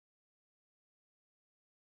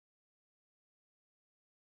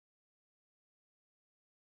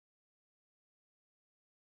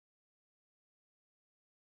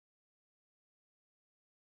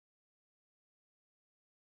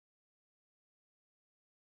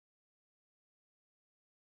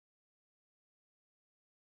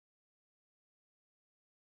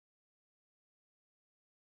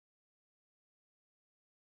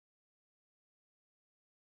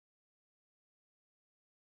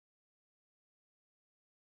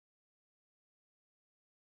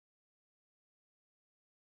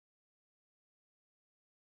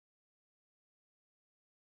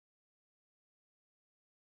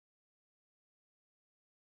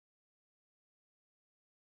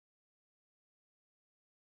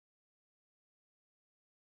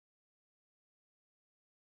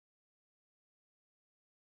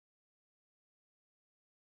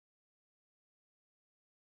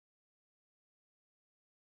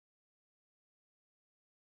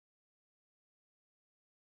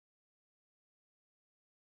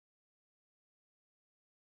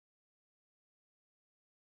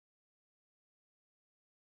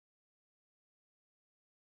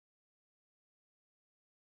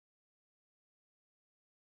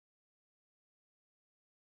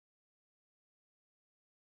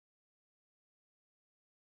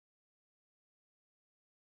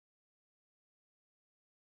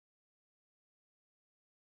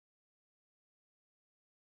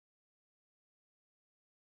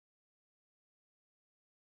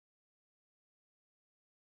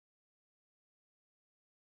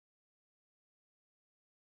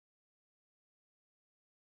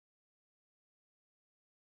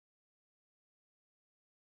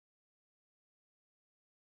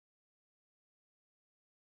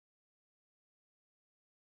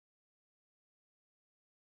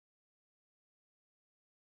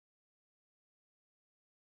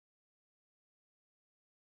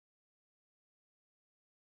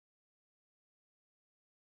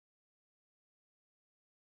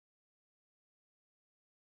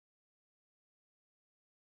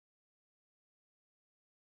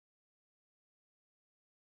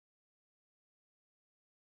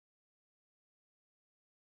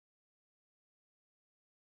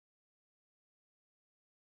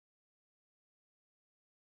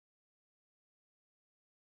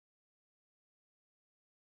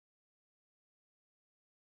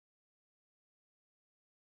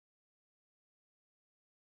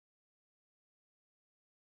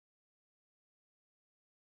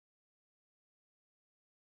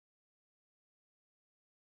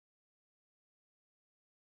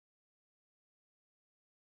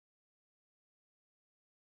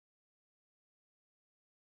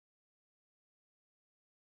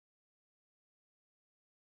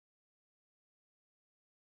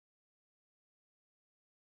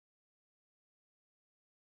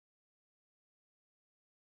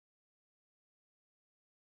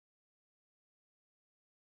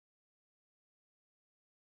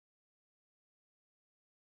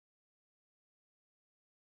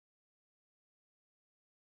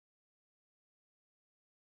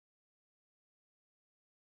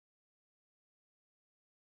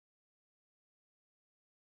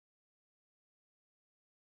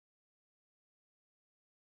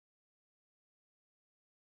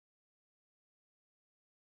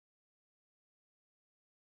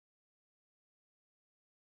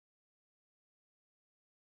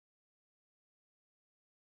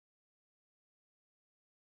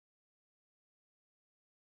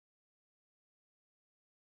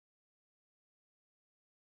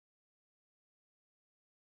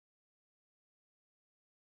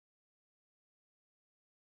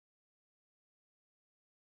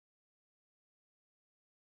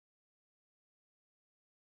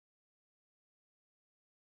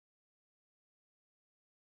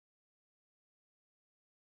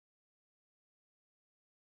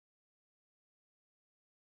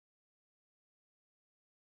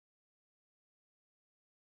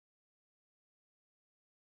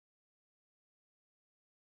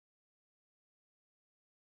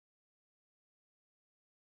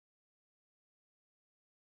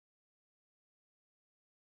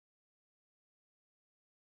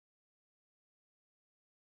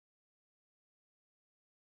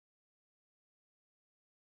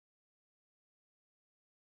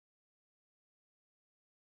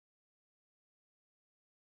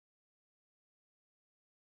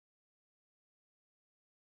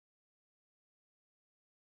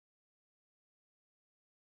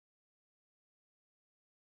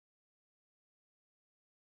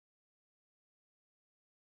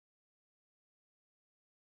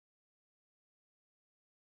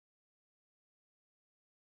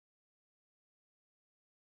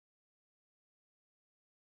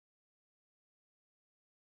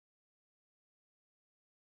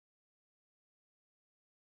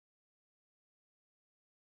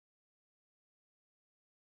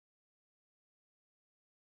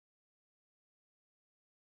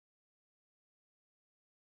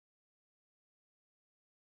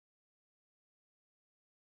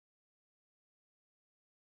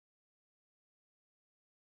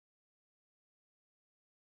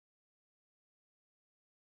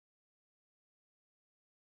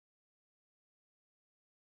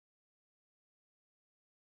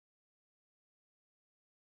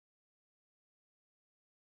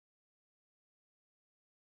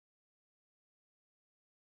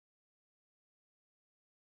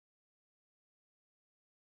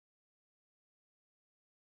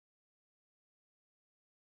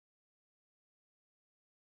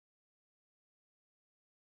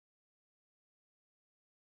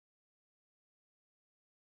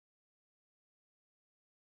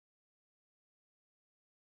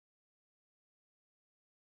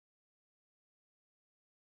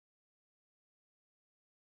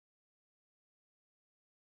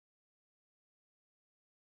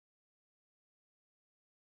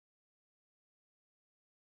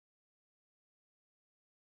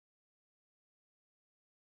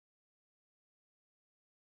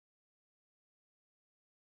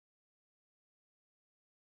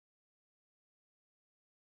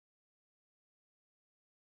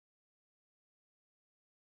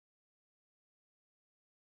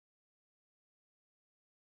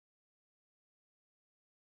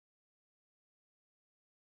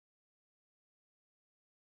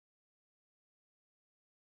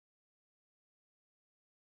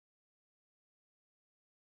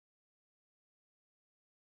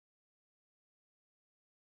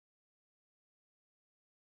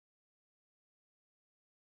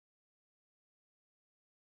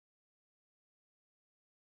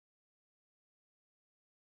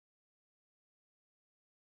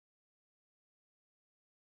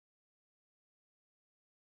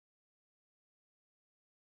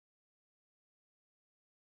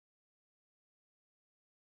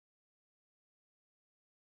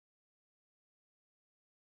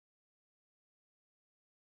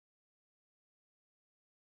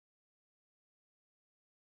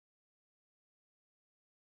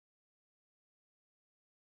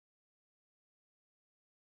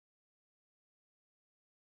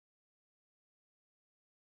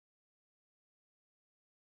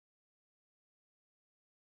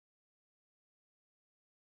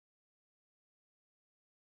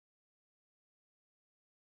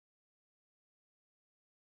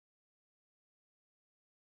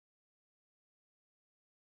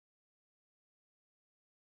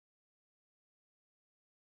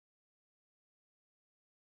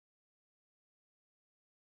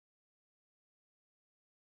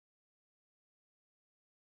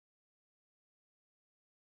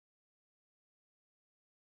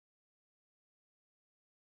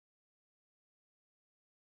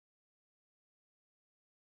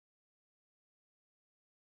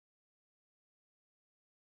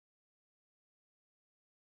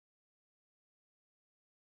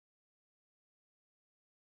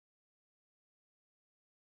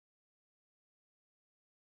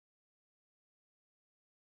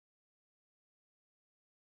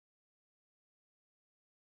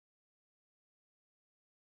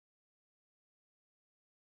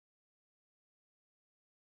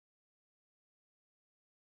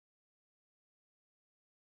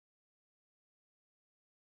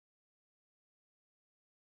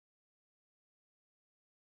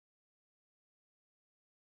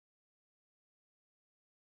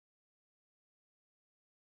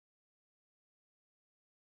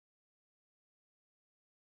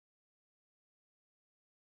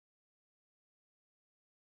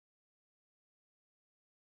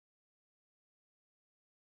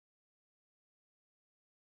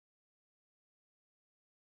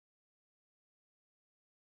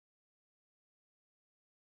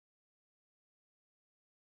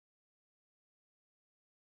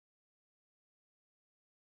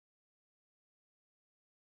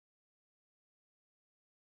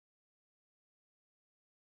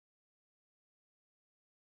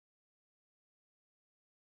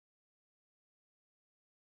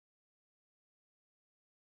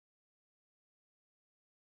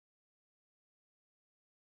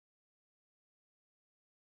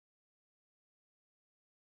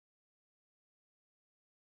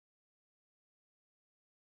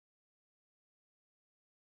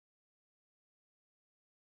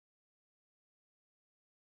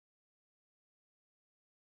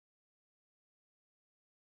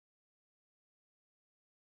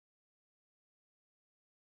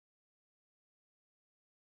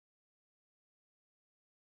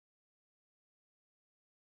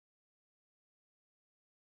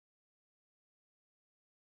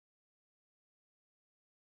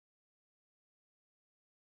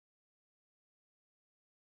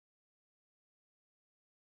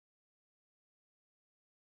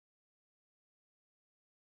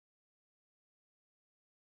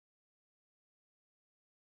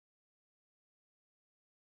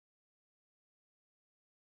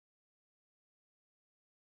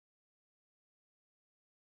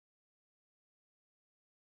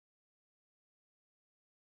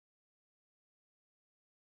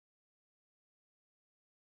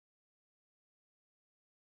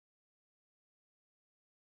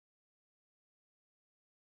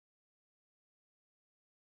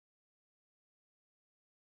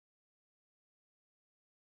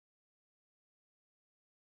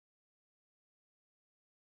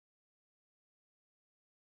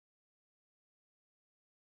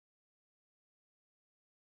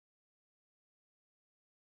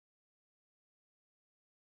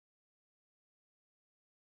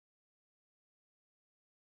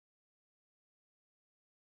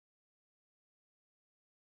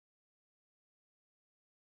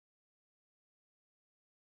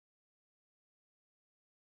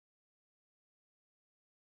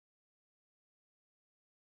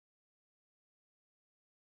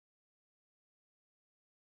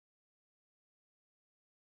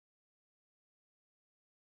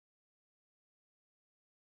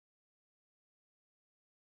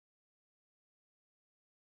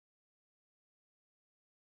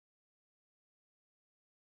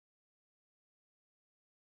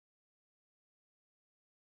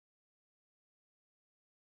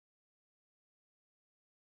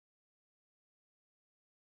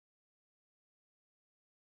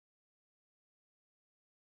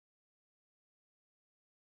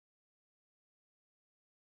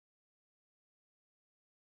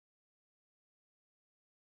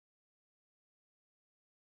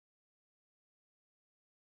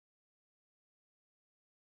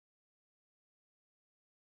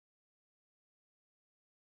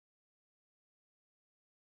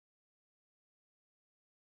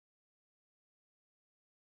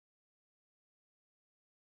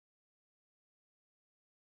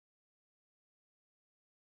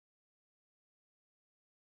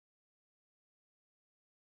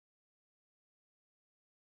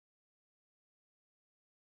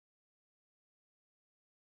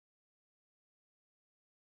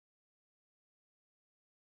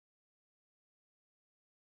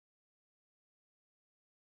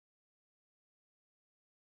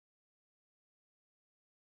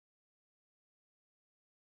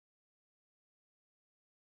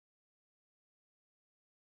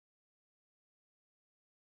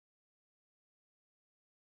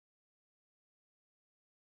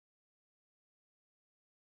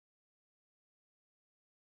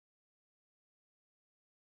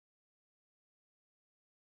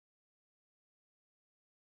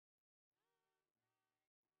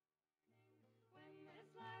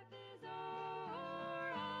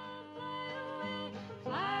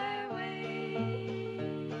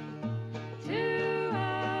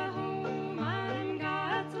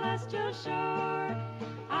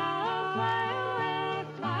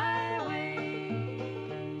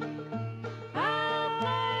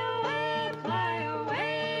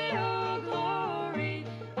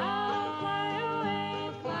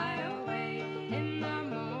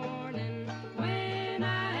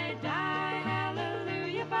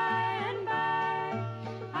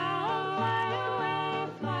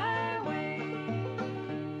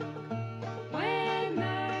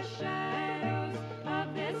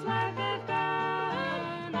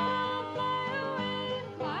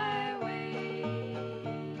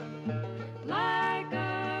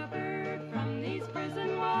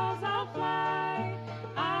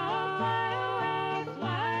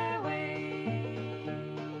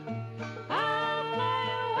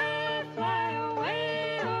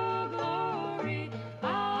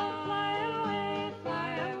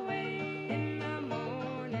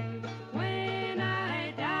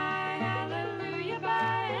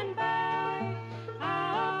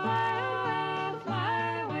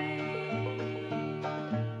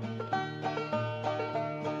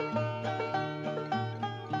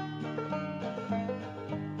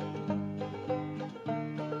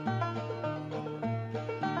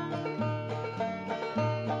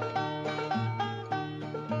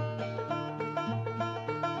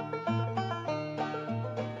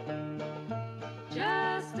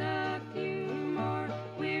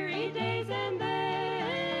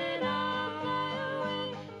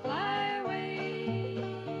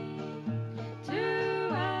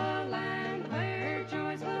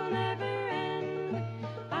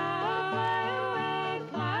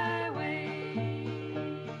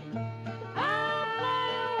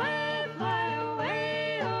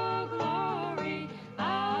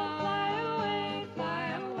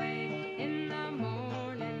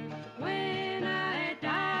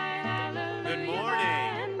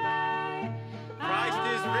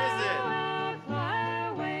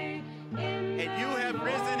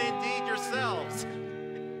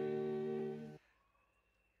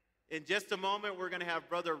In just a moment, we're going to have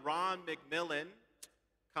Brother Ron McMillan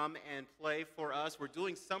come and play for us. We're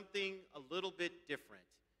doing something a little bit different.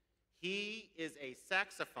 He is a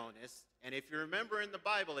saxophonist, and if you remember in the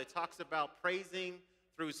Bible, it talks about praising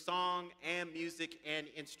through song and music and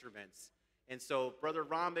instruments. And so Brother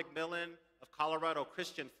Ron McMillan of Colorado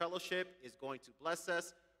Christian Fellowship is going to bless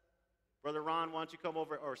us. Brother Ron, why don't you come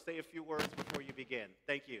over or say a few words before you begin?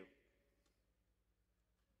 Thank you.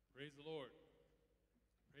 Praise the Lord.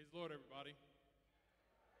 Praise the Lord, everybody.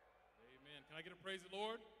 Amen. Can I get a praise the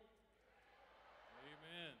Lord?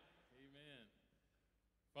 Amen. Amen.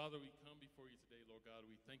 Father, we come before you today, Lord God.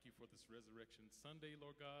 We thank you for this Resurrection Sunday,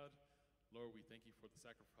 Lord God. Lord, we thank you for the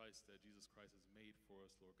sacrifice that Jesus Christ has made for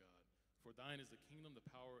us, Lord God. For thine is the kingdom, the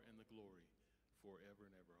power, and the glory forever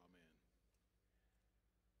and ever. Amen.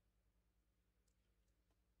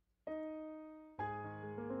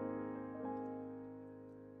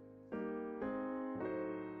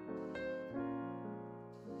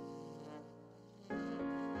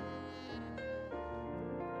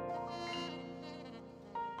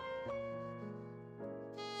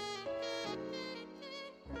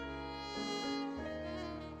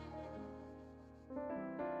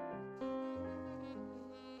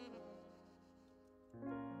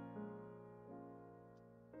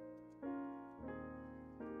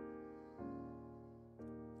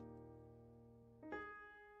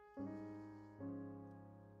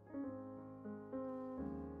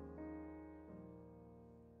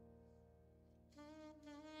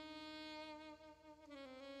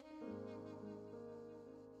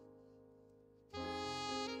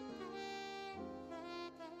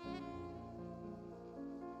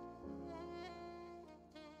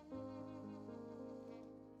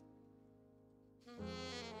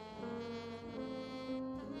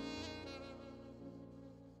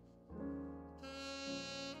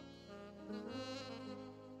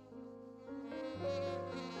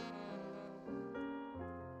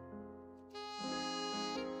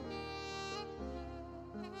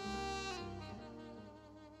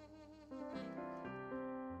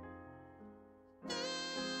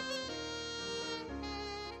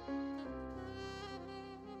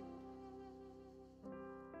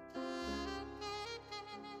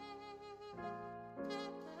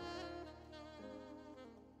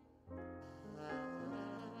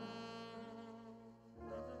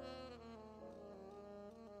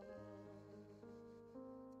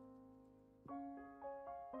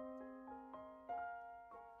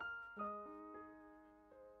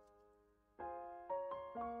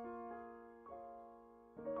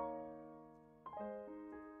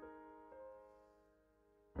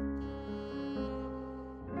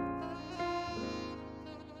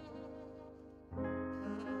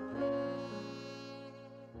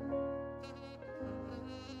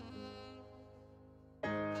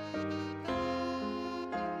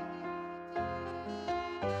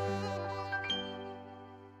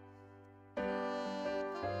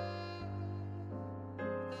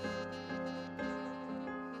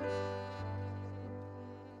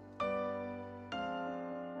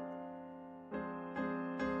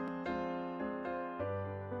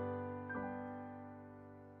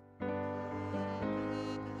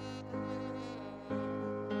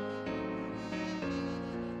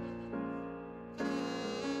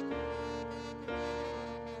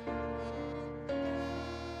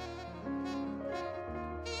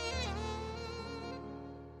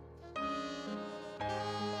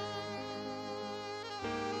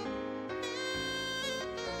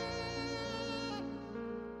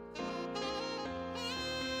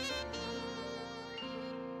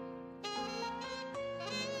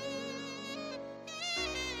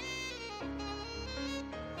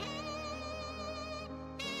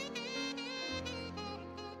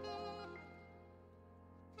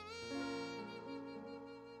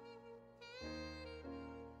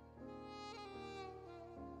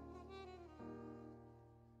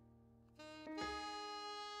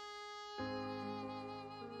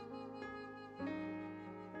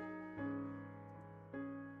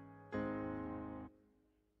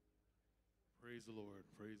 Praise the Lord.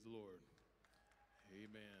 Praise the Lord.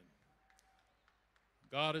 Amen.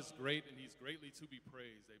 God is great, and he's greatly to be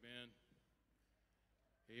praised. Amen.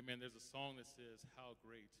 Amen. There's a song that says, "How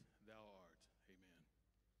great thou art." Amen.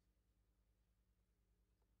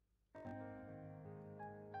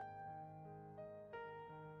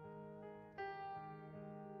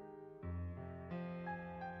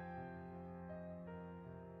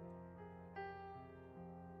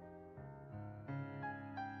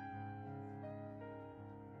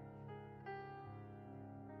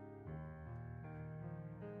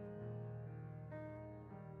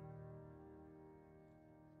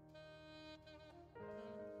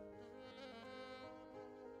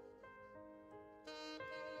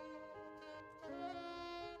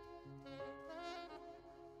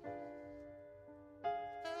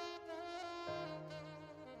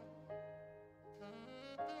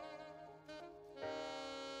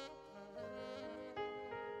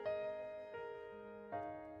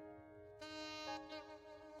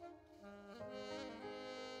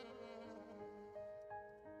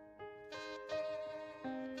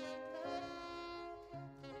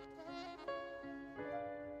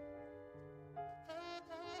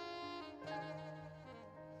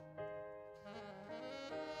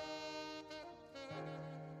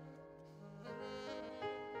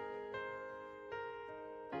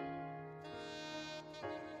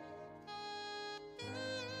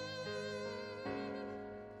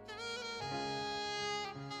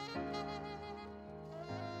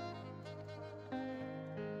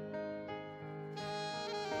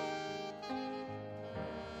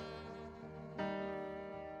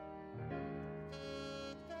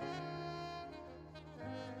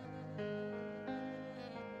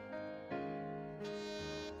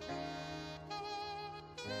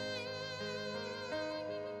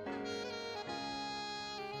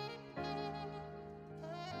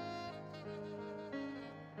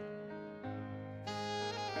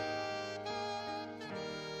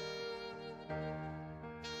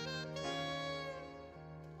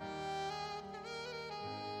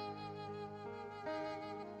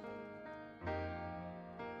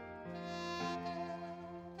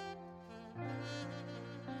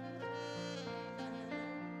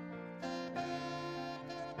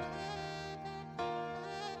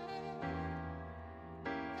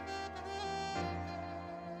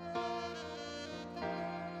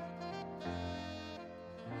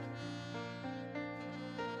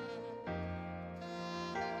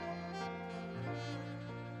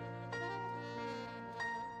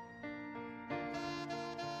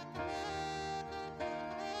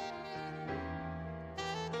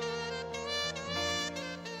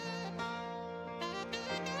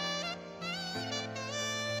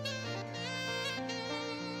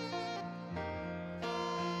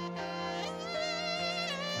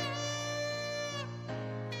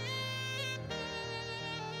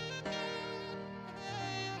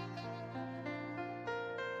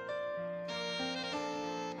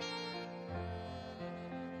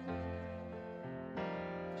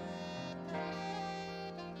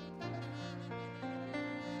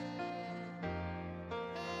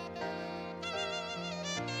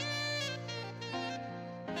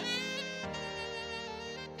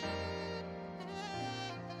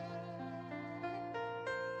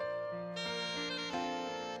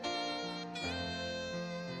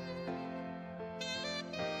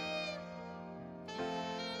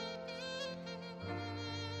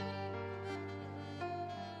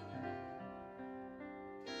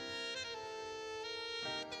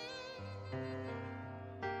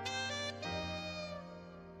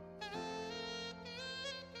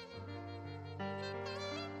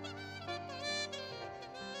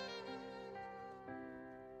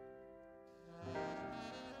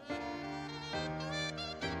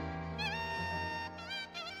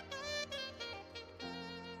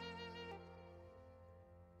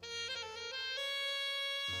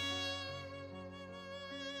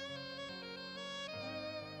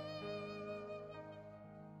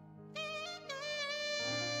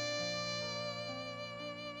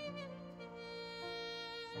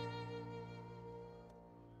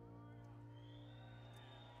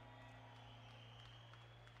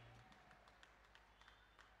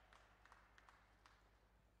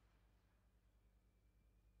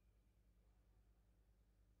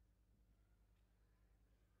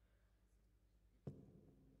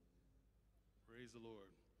 Praise the Lord.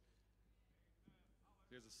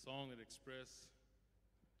 There's a song that expresses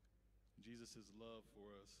Jesus' love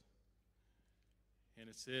for us. And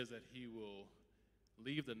it says that he will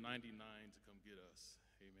leave the 99 to come get us.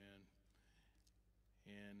 Amen.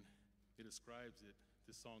 And it describes it,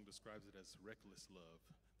 this song describes it as reckless love.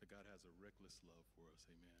 that God has a reckless love for us.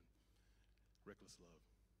 Amen. Reckless love.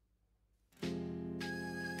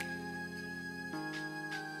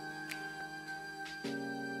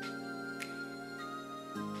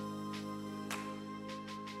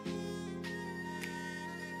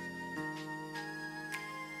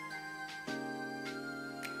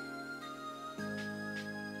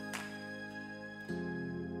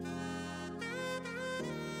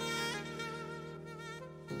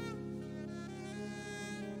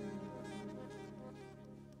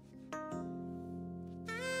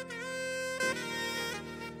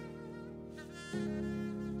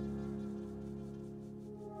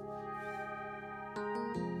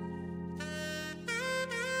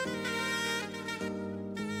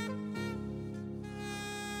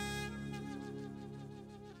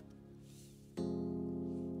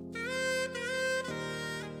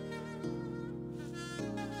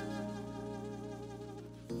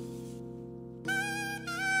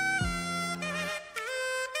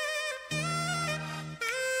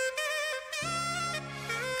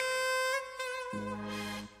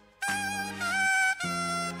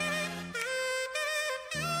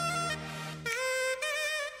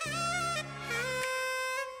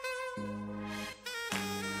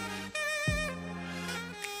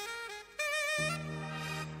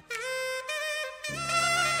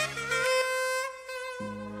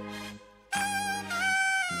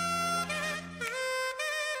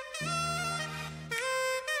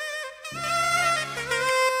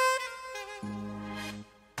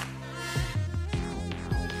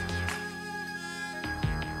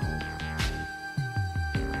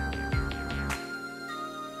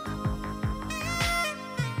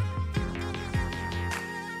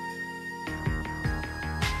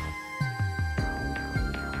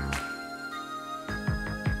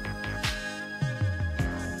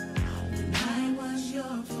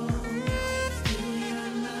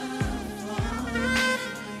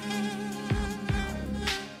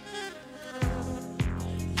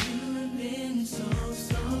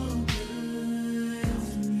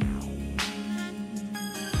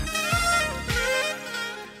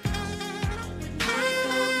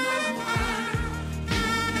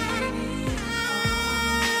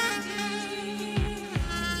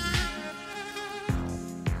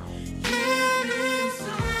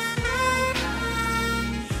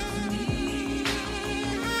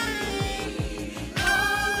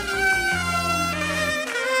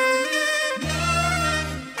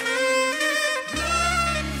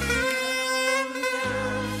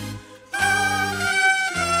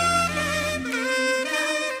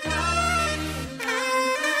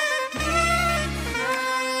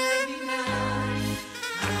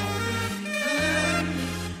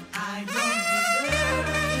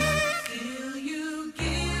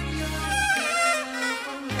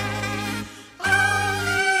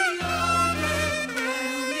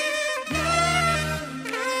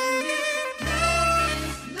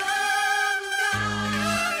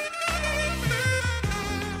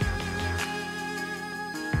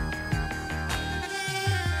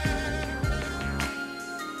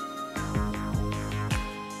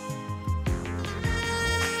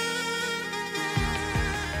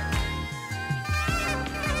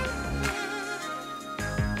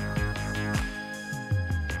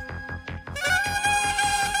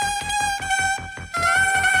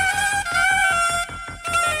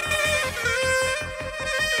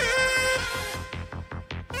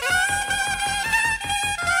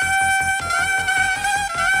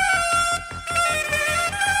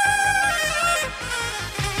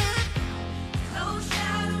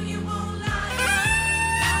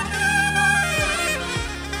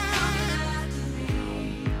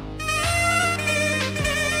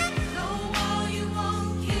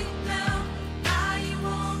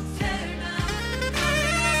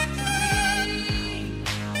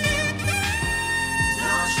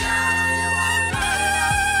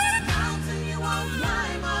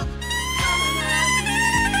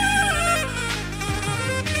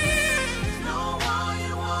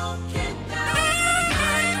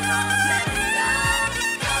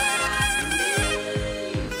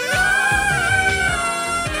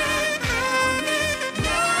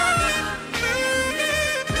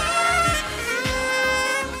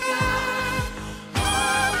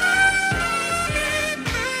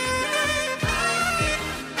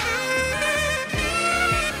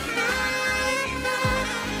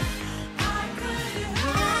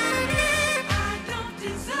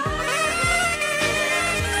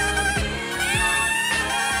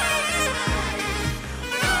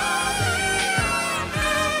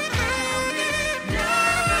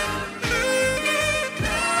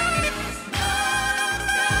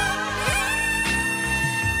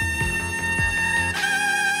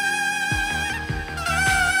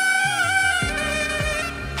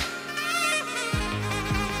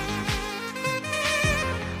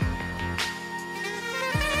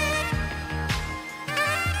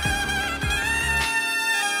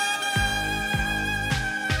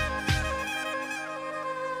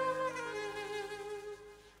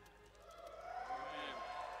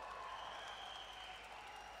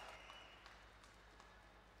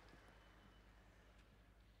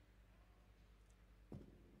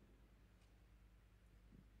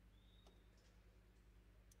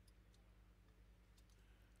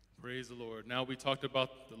 Praise the Lord. Now we talked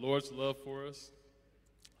about the Lord's love for us.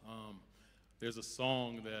 There's a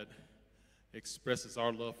song that expresses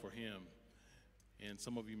our love for him. And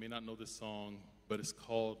some of you may not know this song, but it's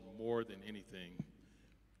called More Than Anything.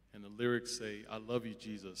 And the lyrics say, I love you,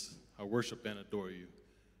 Jesus. I worship and adore you.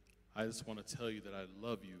 I just want to tell you that I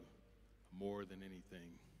love you more than anything.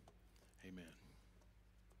 Amen.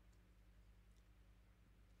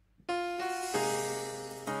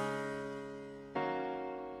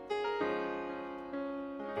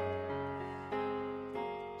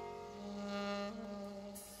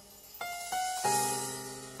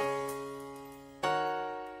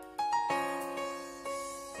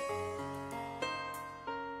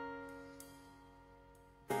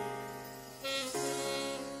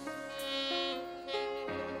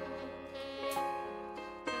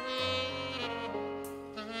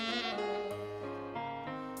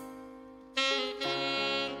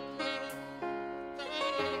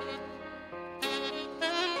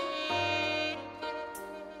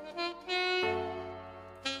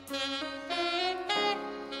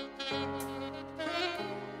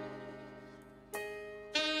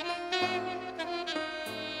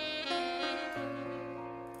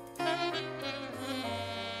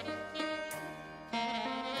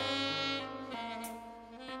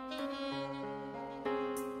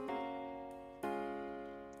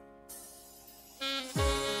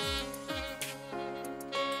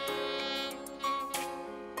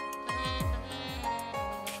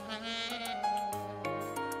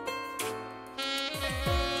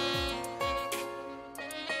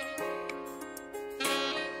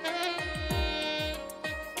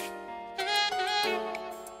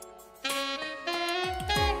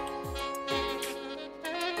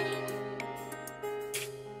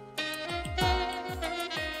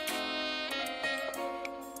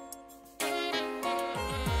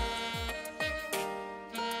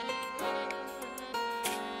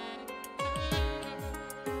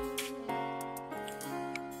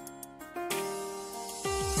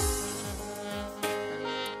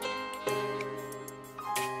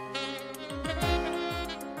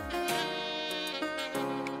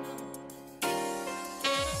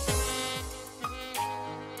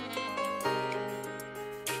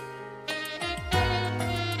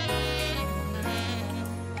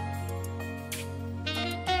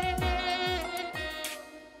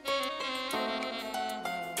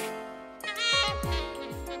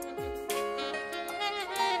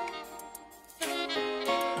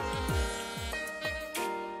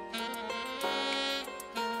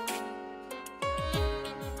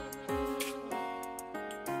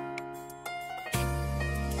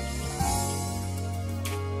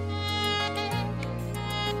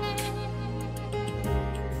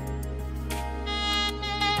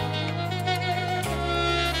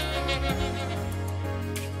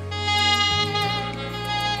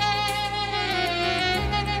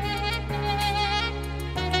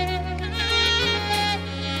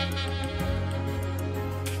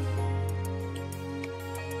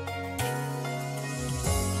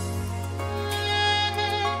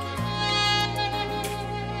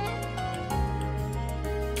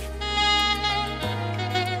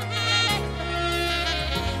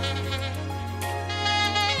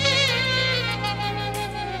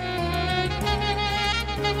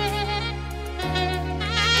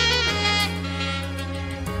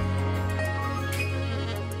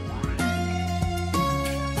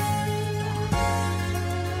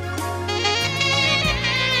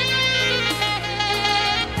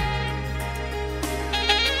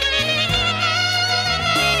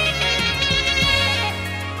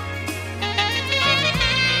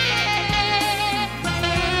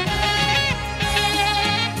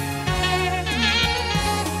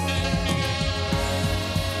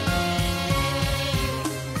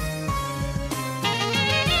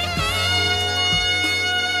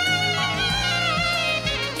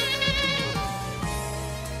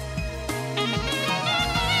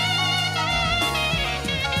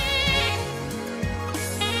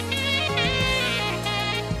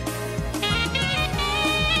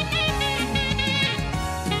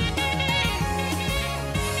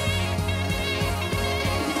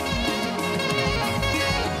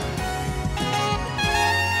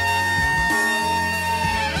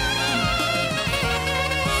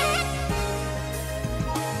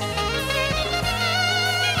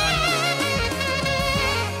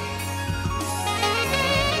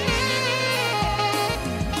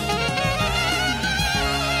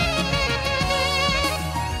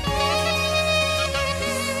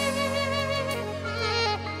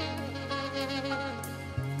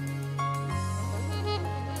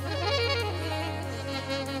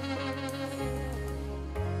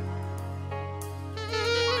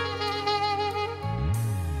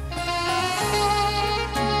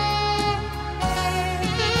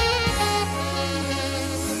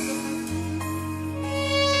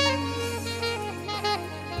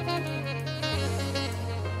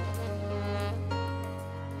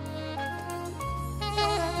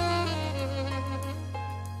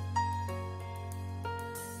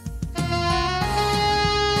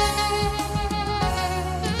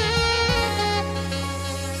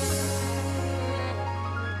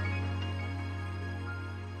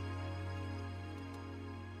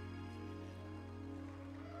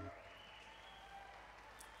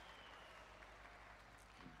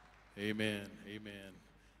 Amen. Amen.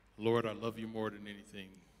 Lord, I love you more than anything.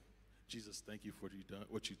 Jesus, thank you for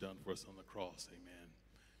what you've done for us on the cross.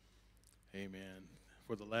 Amen. Amen.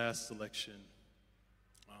 For the last selection,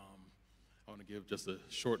 I want to give just a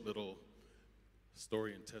short little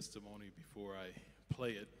story and testimony before I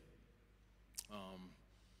play it.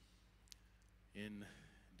 In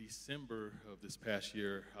December of this past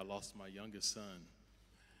year, I lost my youngest son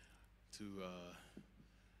to,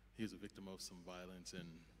 he was a victim of some violence, and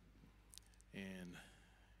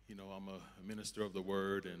you know, I'm a minister of the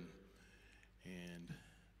word, and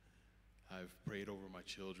I've prayed over my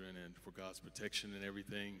children and for God's protection and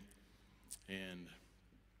everything. And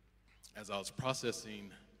as I was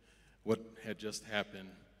processing what had just happened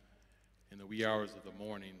in the wee hours of the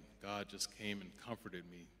morning, God just came and comforted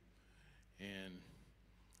me,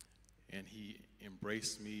 and he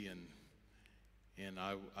embraced me, and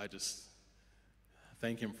I just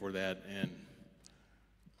thank him for that. And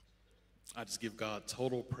I just give God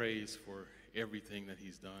total praise for everything that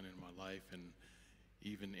he's done in my life. And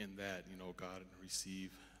even in that, you know, God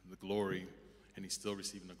received the glory, and he's still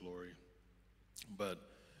receiving the glory. But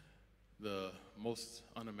the most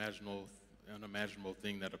unimaginable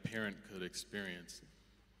thing that a parent could experience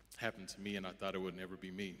happened to me, and I thought it would never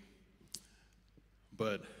be me.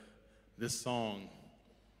 But this song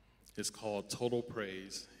is called Total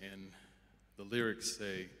Praise, and the lyrics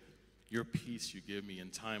say, "Your peace you give me in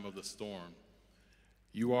time of the storm.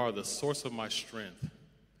 You are the source of my strength.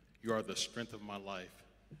 You are the strength of my life.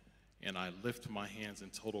 And I lift my hands in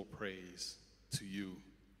total praise to you."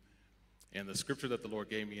 And the scripture that the Lord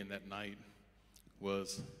gave me in that night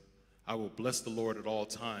was, "I will bless the Lord at all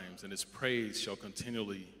times, and his praise shall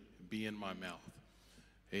continually be in my mouth."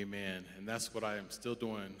 Amen. And that's what I am still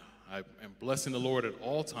doing. I am blessing the Lord at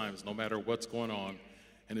all times, no matter what's going on,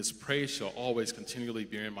 and his praise shall always continually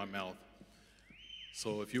be in my mouth.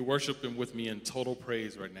 So if you're worshiping with me in total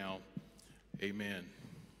praise right now, amen.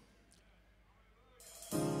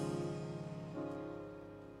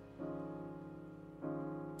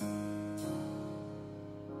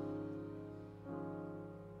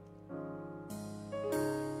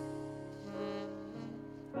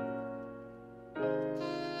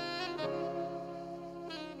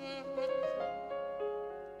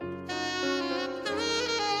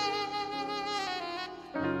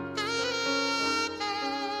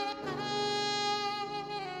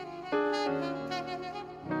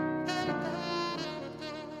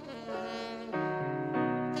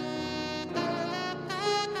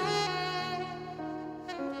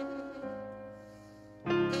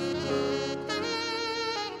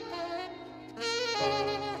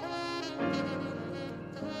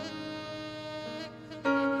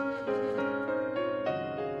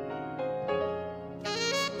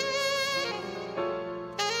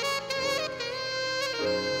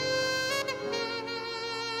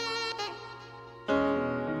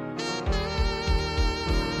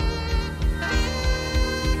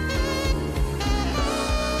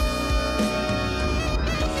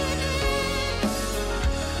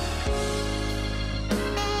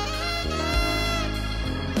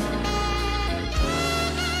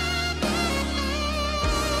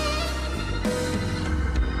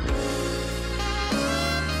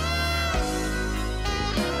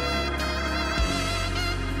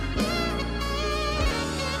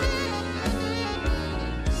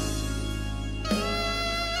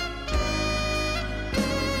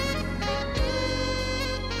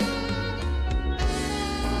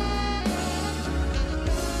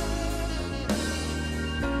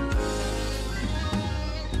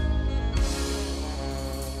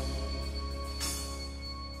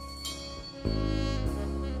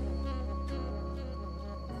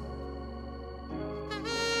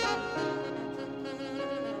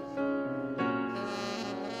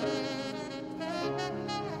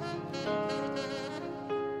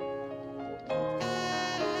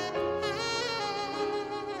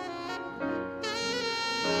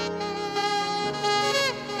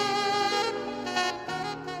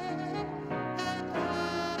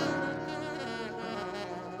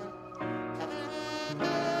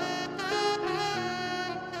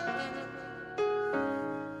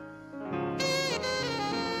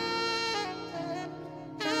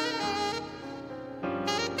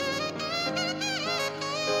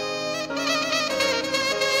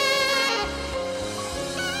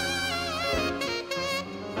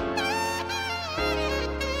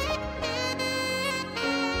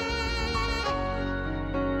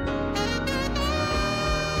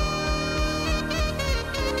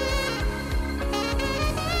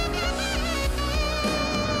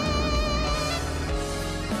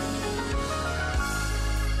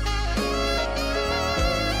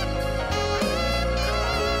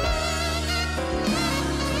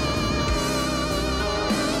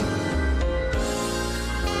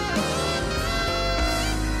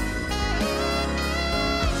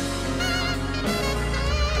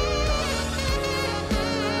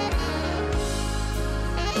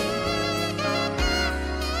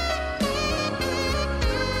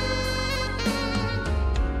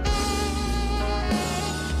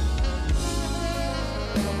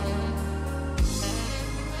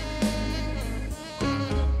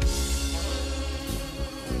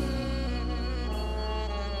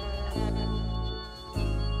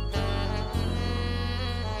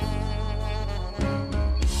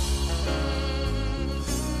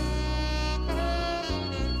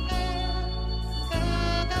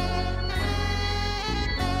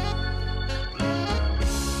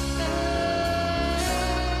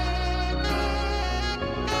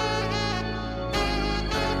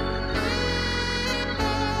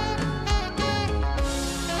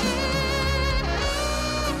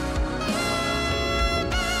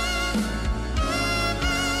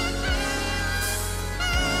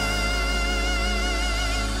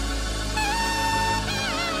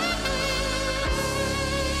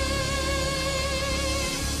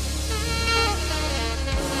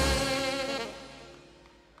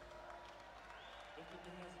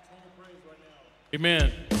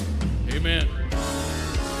 Amen. Amen.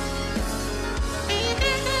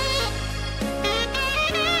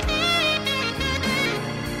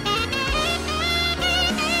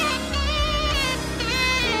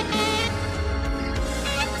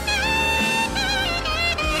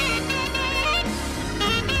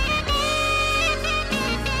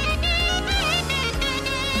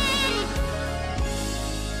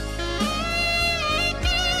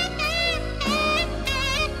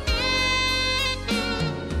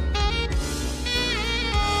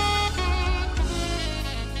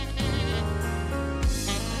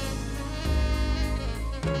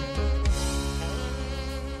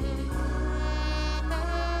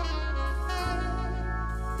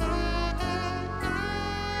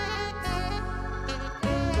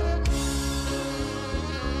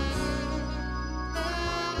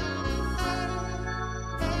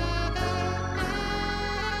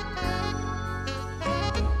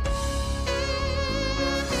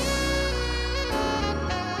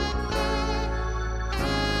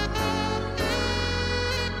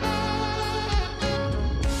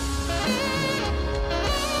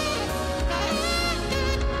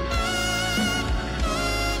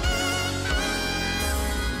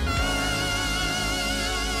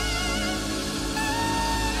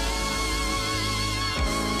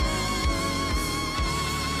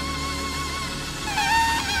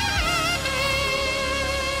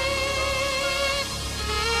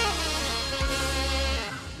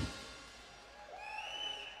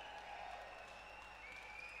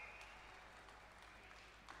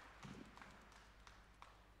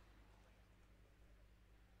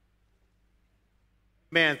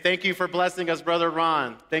 Man, thank you for blessing us, Brother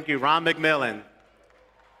Ron. Thank you, Ron McMillan.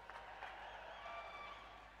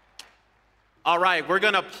 All right, we're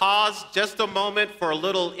going to pause just a moment for a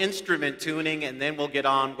little instrument tuning, and then we'll get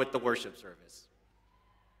on with the worship service.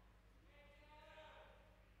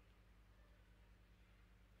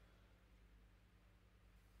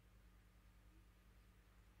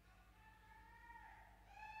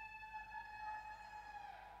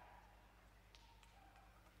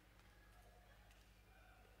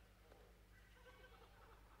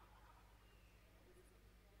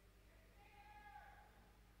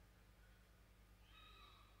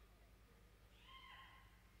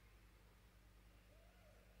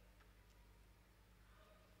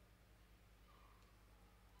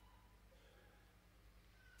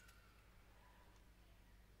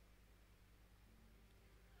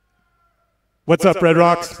 What's up, Red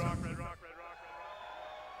Rocks?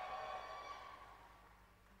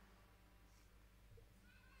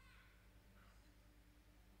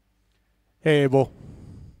 Hey, Abel.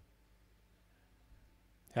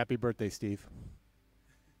 Happy birthday, Steve.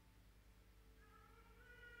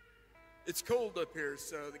 It's cold up here,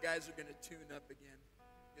 so the guys are going to tune up again.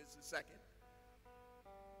 Just a second.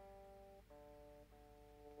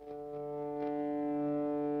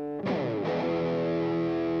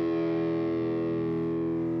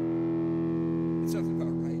 That sounds about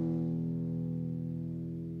right.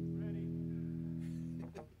 Ready.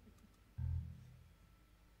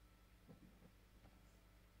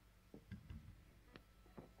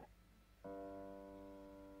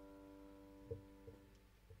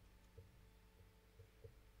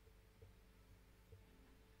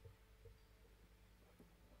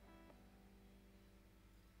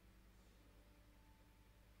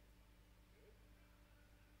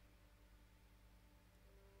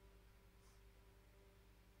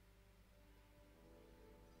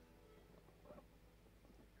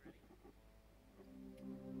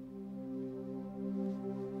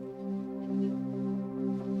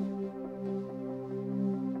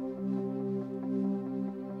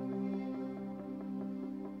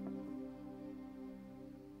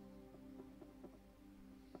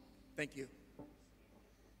 Thank you.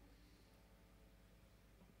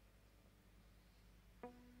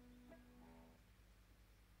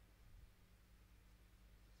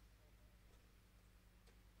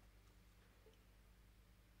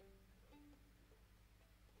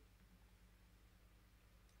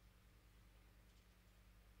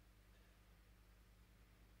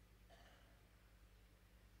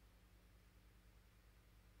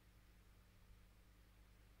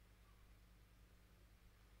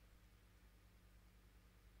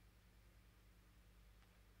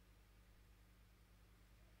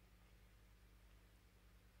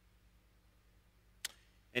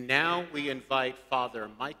 And now we invite Father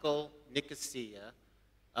Michael Nicosia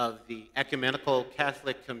of the Ecumenical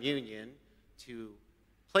Catholic Communion to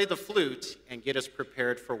play the flute and get us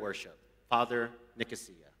prepared for worship. Father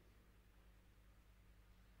Nicosia.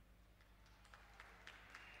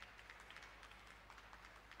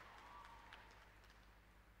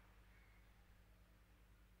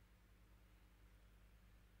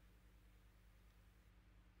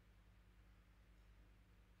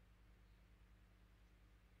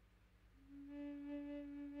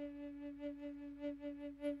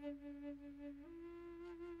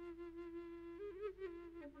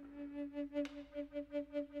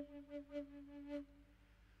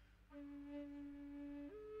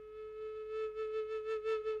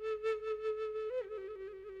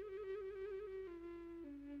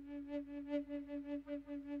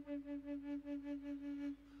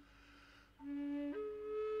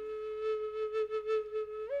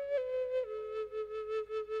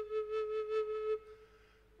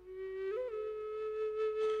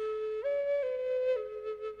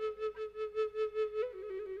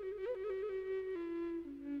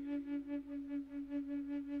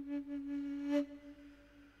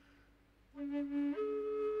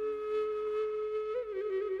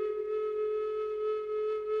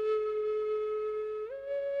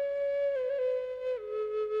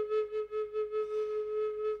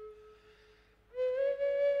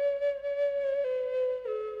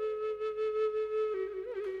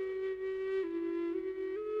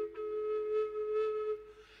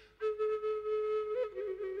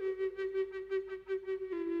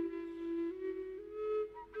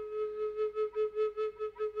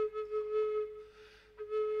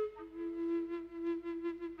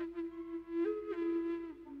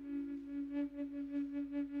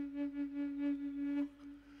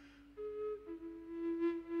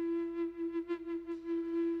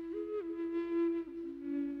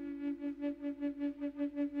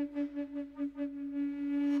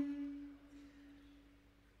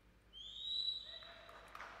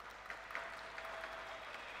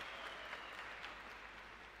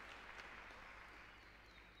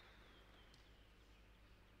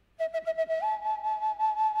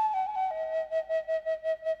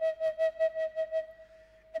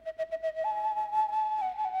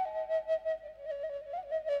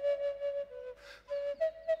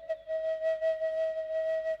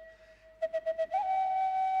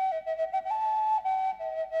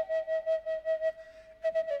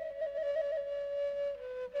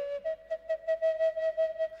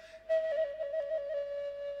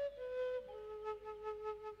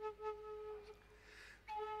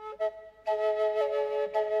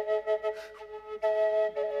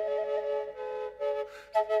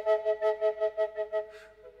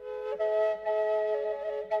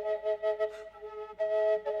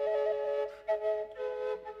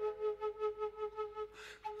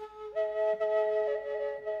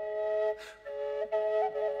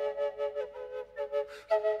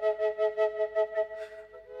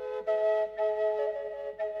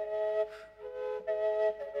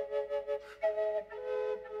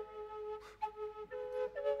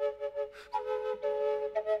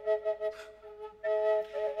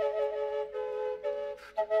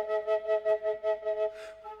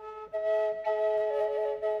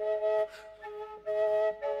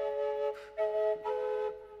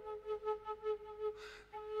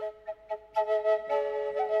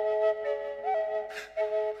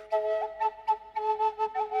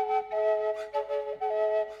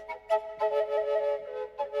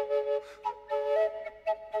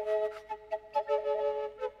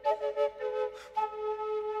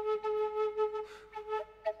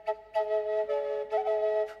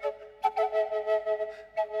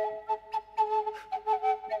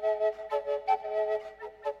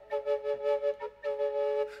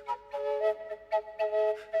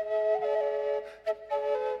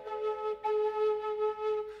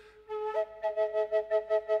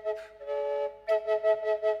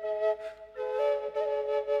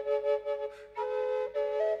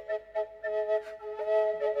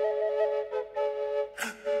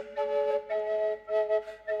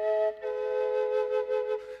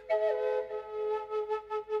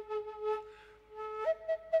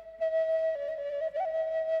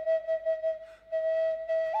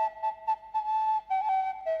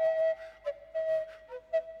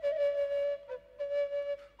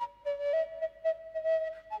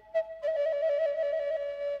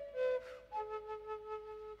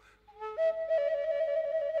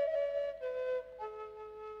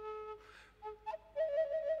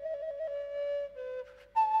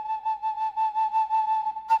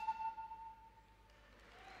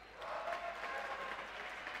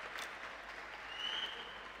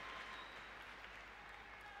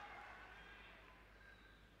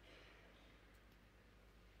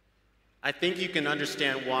 I think you can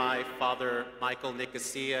understand why Father Michael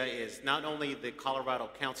Nicosia is not only the Colorado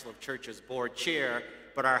Council of Churches board chair,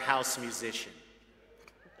 but our house musician.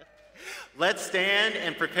 Let's stand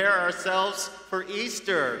and prepare ourselves for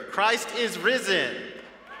Easter. Christ is risen.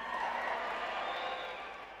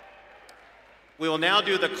 We will now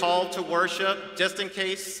do the call to worship. Just in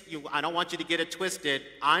case, I don't want you to get it twisted.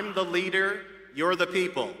 I'm the leader, you're the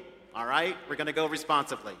people. All right? We're going to go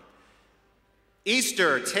responsibly.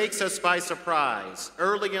 Easter takes us by surprise.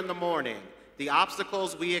 Early in the morning, the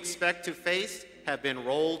obstacles we expect to face have been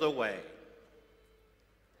rolled away.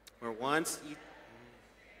 Where once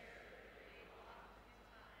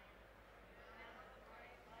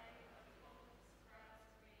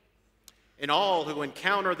and all who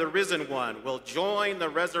encounter the risen one will join the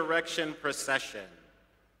resurrection procession.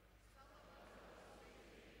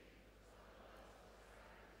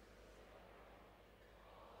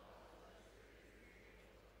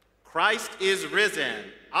 Christ is risen.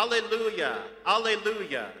 Alleluia,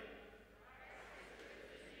 alleluia.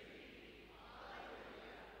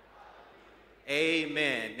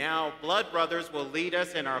 Amen. Now, Blood Brothers will lead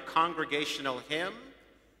us in our congregational hymn.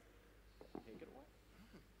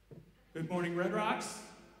 Good morning, Red Rocks.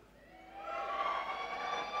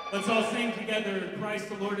 Let's all sing together, Christ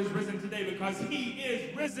the Lord is risen today, because he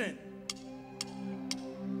is risen.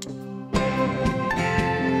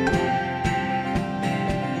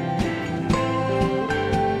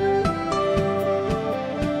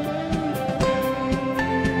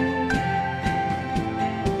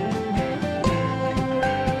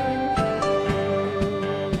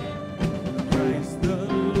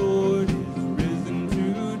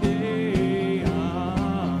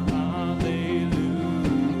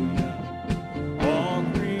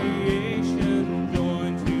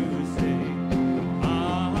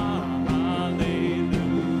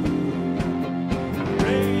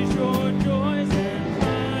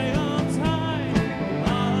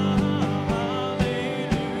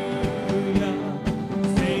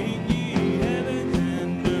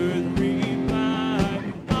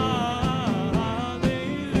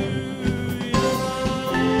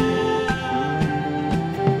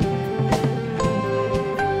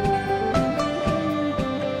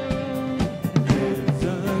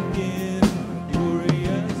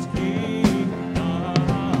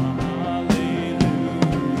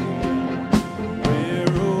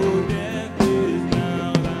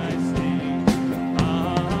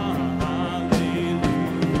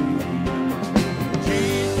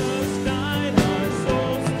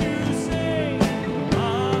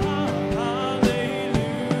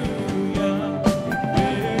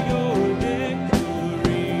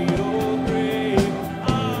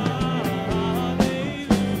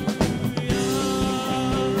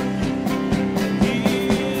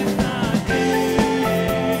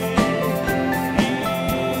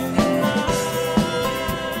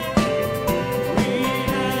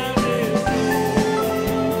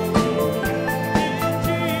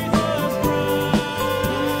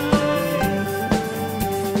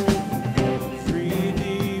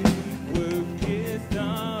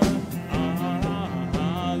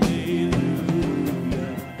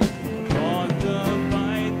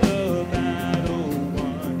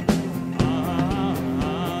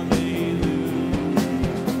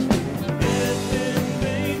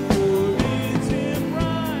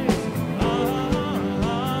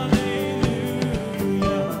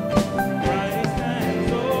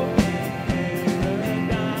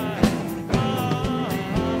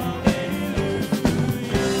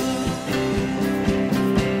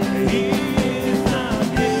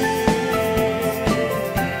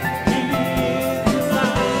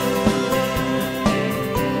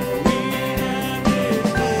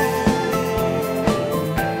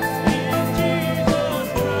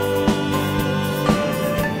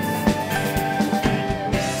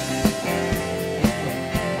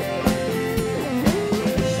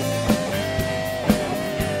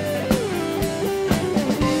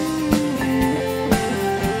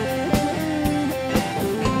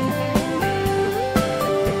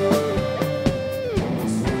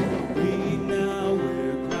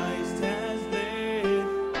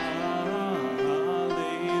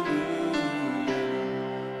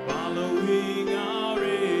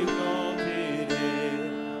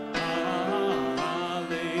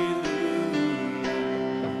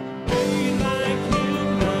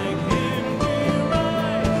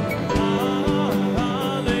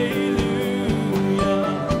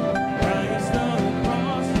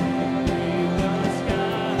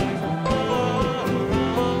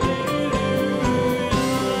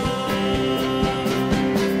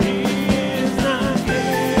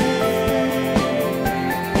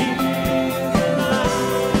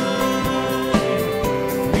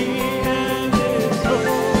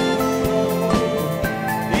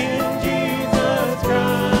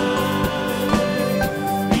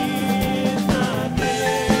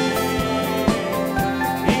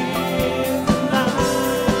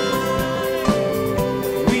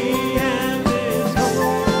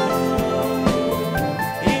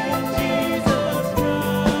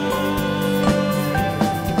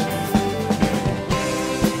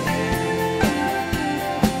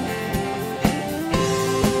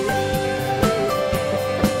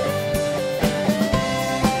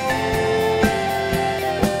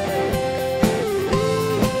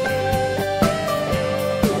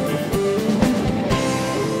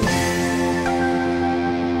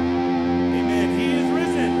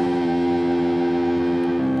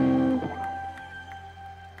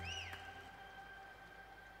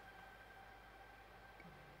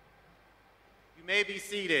 be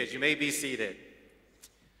seated. You may be seated.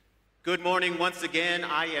 Good morning once again.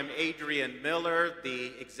 I am Adrian Miller,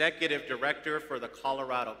 the Executive Director for the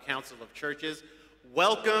Colorado Council of Churches.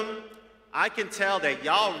 Welcome. I can tell that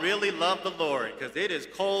y'all really love the Lord because it is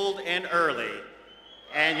cold and early,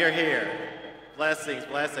 and you're here. Blessings,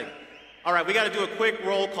 blessings. All right, we got to do a quick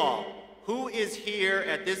roll call. Who is here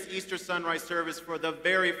at this Easter sunrise service for the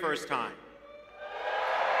very first time?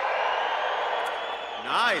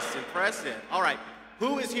 Nice, impressive. All right,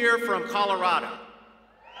 who is here from Colorado?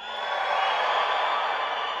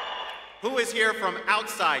 Who is here from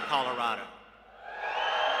outside Colorado?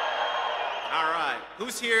 All right,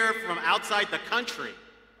 who's here from outside the country?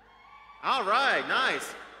 All right,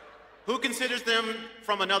 nice. Who considers them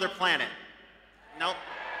from another planet? Nope.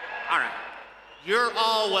 All right. You're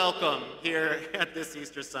all welcome here at this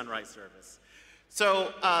Easter sunrise service.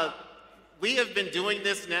 So we have been doing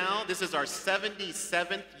this now. This is our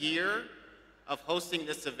 77th year of hosting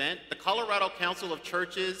this event. The Colorado Council of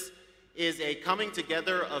Churches is a coming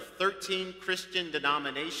together of 13 Christian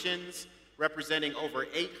denominations representing over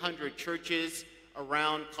 800 churches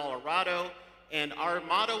around Colorado. And our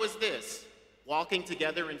motto is this: walking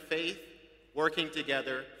together in faith, working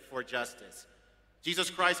together for justice. Jesus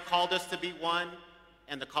Christ called us to be one,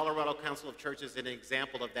 and the Colorado Council of Churches is an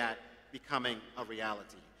example of that becoming a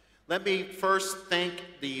reality. Let me first thank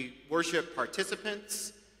the worship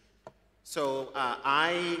participants. So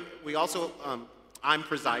I'm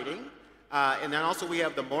presiding, and then also we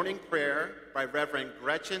have the morning prayer by Reverend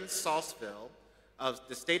Gretchen Salsville, of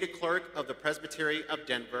the Stated Clerk of the Presbytery of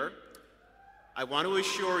Denver. I want to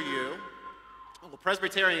assure you,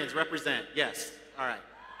 Presbyterians represent, yes, all right.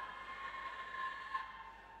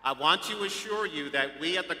 I want to assure you that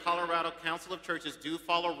we at the Colorado Council of Churches do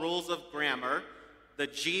follow rules of grammar. The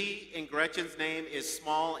G in Gretchen's name is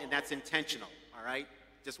small, and that's intentional, all right?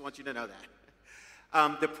 Just want you to know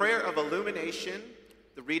that. The prayer of illumination,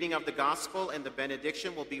 the reading of the gospel, and the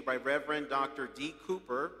benediction will be by Reverend Dr. D.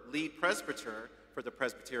 Cooper, lead presbyter for the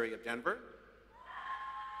Presbytery of Denver.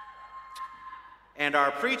 And our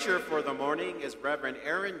preacher for the morning is Reverend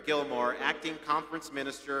Aaron Gilmore, acting conference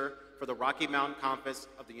minister for the Rocky Mountain Conference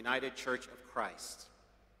of the United Church of Christ.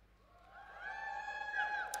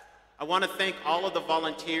 I want to thank all of the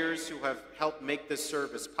volunteers who have helped make this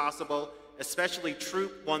service possible, especially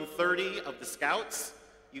Troop 130 of the Scouts.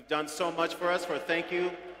 You've done so much for us, thank you.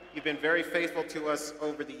 You've been very faithful to us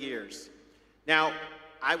over the years. Now,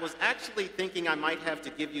 I was actually thinking I might have to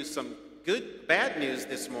give you some bad news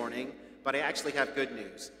this morning, but I actually have good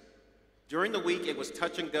news. During the week, it was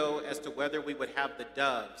touch and go as to whether we would have the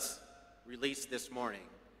doves released this morning,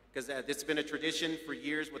 because it's been a tradition for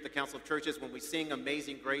years with the Council of Churches. When we sing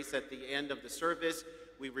Amazing Grace at the end of the service,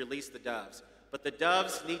 we release the doves. But the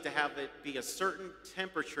doves need to have it be a certain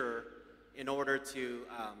temperature in order to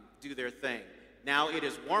do their thing. Now it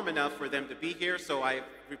is warm enough for them to be here, so I have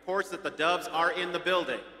reports that the doves are in the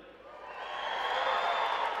building.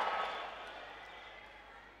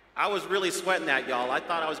 I was really sweating that, y'all. I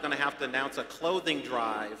thought I was going to have to announce a clothing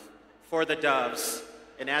drive for the doves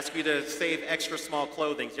and ask you to save extra small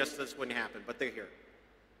clothing, just this wouldn't happen, but they're here.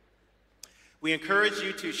 We encourage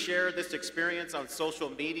you to share this experience on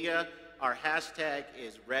social media. Our hashtag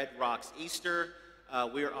is RedRocksEaster.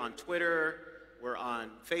 We're on Twitter, we're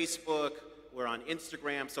on Facebook, we're on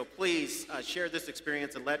Instagram, so please share this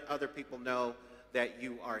experience and let other people know that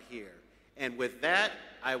you are here. And with that,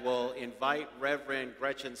 I will invite Reverend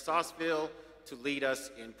Gretchen Salsville to lead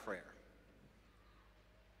us in prayer.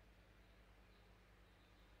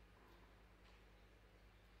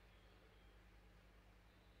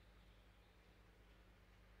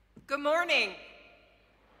 Good morning.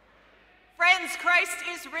 Friends, Christ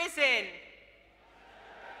is risen.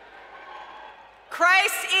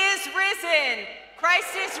 Christ is risen.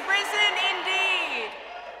 Christ is risen indeed.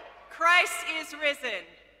 Christ is risen.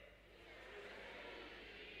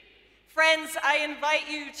 Friends, I invite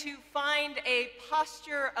you to find a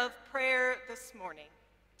posture of prayer this morning.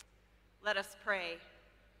 Let us pray.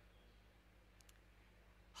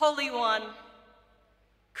 Holy One,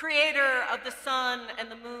 Creator of the sun and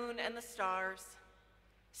the moon and the stars,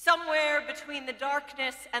 somewhere between the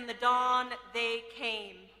darkness and the dawn they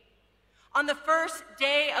came. On the first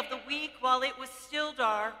day of the week, while it was still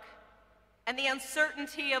dark and the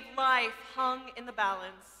uncertainty of life hung in the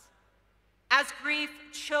balance, as grief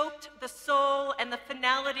choked the soul and the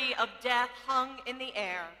finality of death hung in the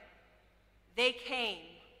air, they came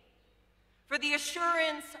for the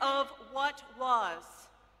assurance of what was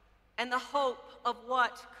and the hope of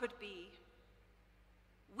what could be.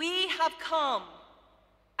 We have come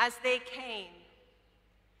as they came,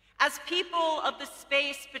 As people of the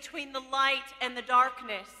space between the light and the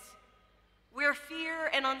darkness, where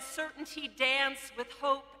fear and uncertainty dance with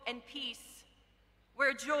hope and peace,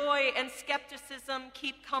 where joy and skepticism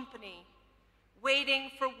keep company,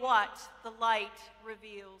 waiting for what the light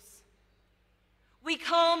reveals. We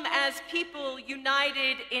come as people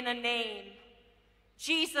united in a name,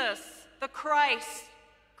 Jesus, the Christ,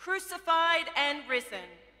 crucified and risen,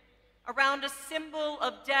 around a symbol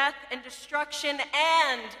of death and destruction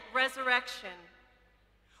and resurrection.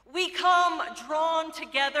 We come drawn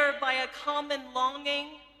together by a common longing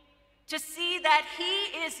to see that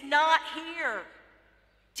he is not here,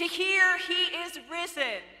 to hear he is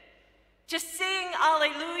risen, to sing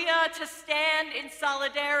Alleluia, to stand in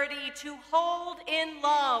solidarity, to hold in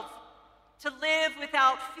love, to live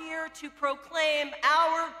without fear, to proclaim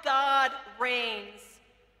our God reigns.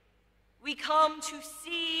 We come to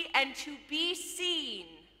see and to be seen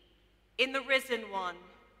in the risen one.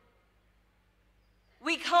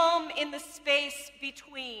 We come in the space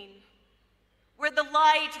between, where the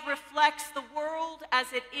light reflects the world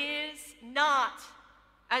as it is, not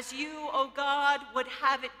as you, O God, would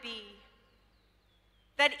have it be.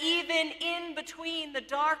 That even in between the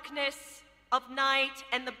darkness of night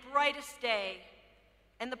and the brightest day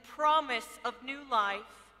and the promise of new life,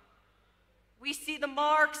 we see the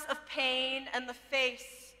marks of pain and the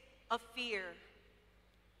face of fear.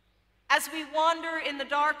 As we wander in the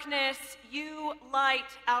darkness, you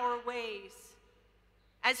light our ways.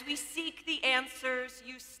 As we seek the answers,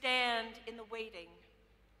 you stand in the waiting.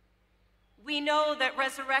 We know that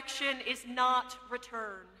resurrection is not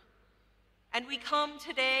return, and we come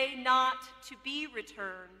today not to be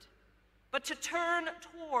returned, but to turn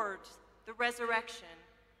towards the resurrection,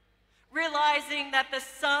 realizing that the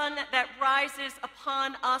sun that rises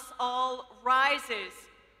upon us all rises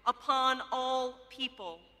upon all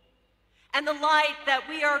people, and the light that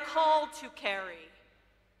we are called to carry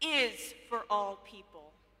is for all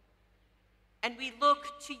people. And we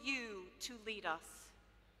look to you to lead us.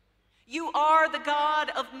 You are the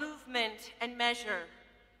God of movement and measure,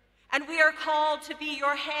 and we are called to be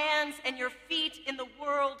your hands and your feet in the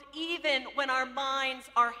world, even when our minds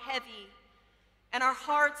are heavy and our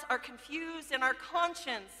hearts are confused and our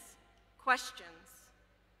conscience questions.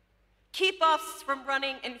 Keep us from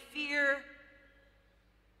running in fear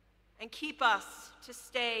and keep us to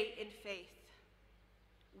stay in faith.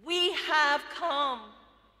 We have come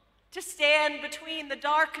to stand between the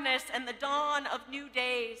darkness and the dawn of new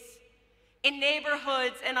days, in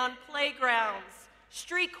neighborhoods and on playgrounds,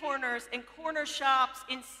 street corners and corner shops,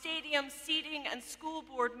 in stadium seating and school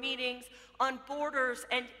board meetings, on borders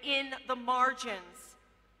and in the margins,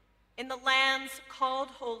 in the lands called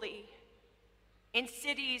holy, in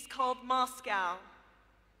cities called Moscow,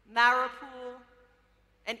 Mariupol,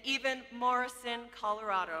 and even Morrison,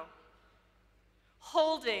 Colorado.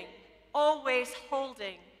 Holding, always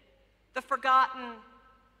holding, the forgotten,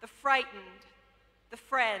 the frightened, the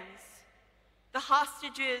friends, the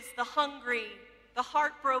hostages, the hungry, the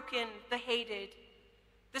heartbroken, the hated,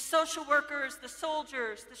 the social workers, the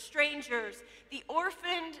soldiers, the strangers, the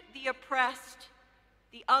orphaned, the oppressed,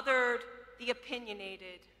 the othered, the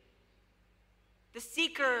opinionated, the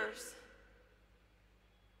seekers,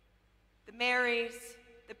 the Marys,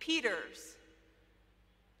 the Peters,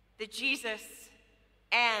 the Jesus,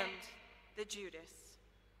 and the Judas.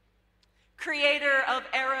 Creator of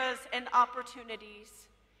eras and opportunities,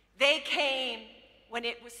 they came when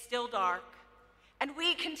it was still dark, and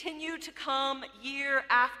we continue to come year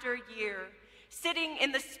after year, sitting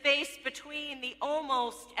in the space between the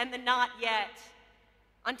almost and the not yet,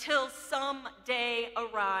 until some day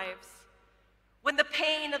arrives, when the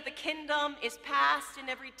pain of the kingdom is past and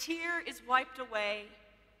every tear is wiped away,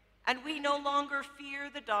 and we no longer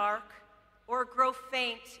fear the dark or grow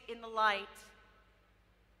faint in the light,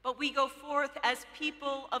 but we go forth as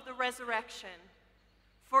people of the resurrection.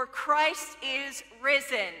 For Christ is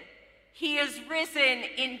risen. He is risen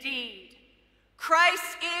indeed.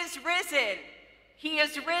 Christ is risen. He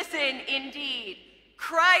is risen indeed.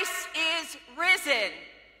 Christ is risen.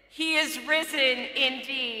 He is risen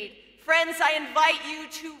indeed. Friends, I invite you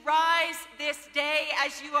to rise this day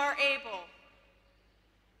as you are able,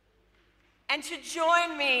 and to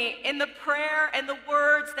join me in the prayer and the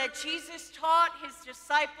words that Jesus taught his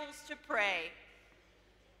disciples to pray,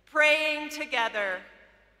 praying together.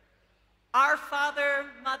 Our Father,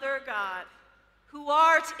 Mother God, who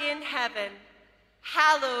art in heaven,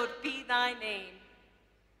 hallowed be thy name.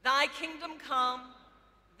 Thy kingdom come,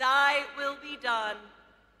 thy will be done,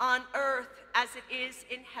 on earth as it is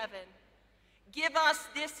in heaven. Give us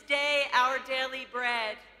this day our daily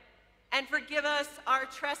bread, and forgive us our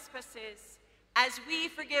trespasses, as we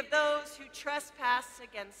forgive those who trespass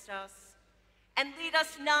against us. And lead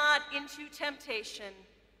us not into temptation,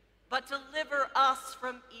 but deliver us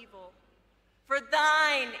from evil. For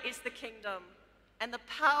thine is the kingdom, and the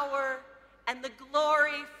power, and the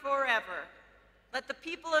glory forever. Let the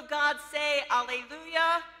people of God say,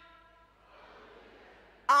 Alleluia.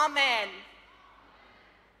 Amen.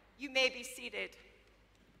 You may be seated.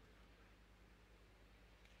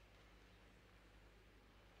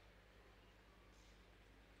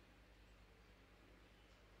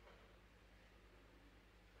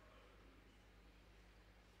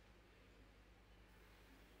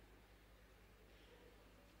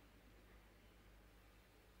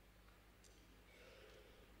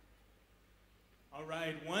 All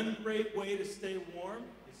right, one great way to stay warm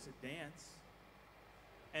is to dance.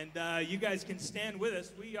 And you guys can stand with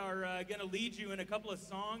us. We are going to lead you in a couple of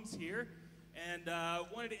songs here. And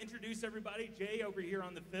wanted to introduce everybody. Jay over here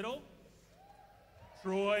on the fiddle.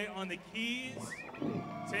 Troy on the keys.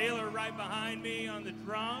 Taylor right behind me on the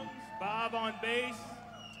drums. Bob on bass.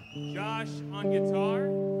 Josh on guitar.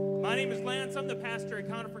 My name is Lance. I'm the pastor at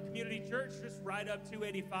Conifer Community Church, just right up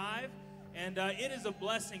 285. And it is a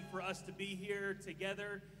blessing for us to be here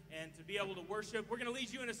together and to be able to worship. We're going to lead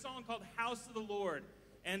you in a song called House of the Lord.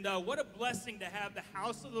 And what a blessing to have the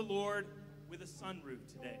house of the Lord with a sunroof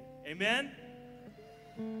today. Amen?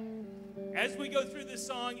 As we go through this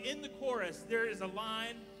song, in the chorus, there is a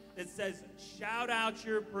line that says, shout out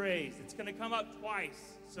your praise. It's going to come up twice.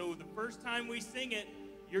 So the first time we sing it,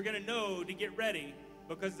 you're going to know to get ready.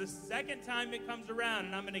 Because the second time it comes around,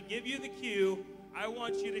 and I'm going to give you the cue, I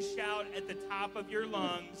want you to shout at the top of your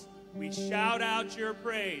lungs. We shout out your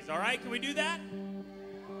praise. All right, can we do that?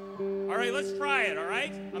 All right, let's try it, all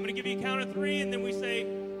right? I'm going to give you a count of 3, and then we say,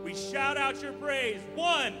 we shout out your praise.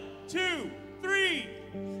 1, 2, 3.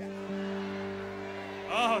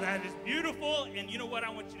 Oh, that is beautiful. And you know what? I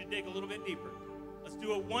want you to dig a little bit deeper. Let's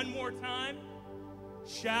do it one more time.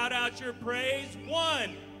 Shout out your praise.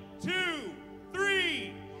 1, 2,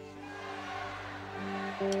 3.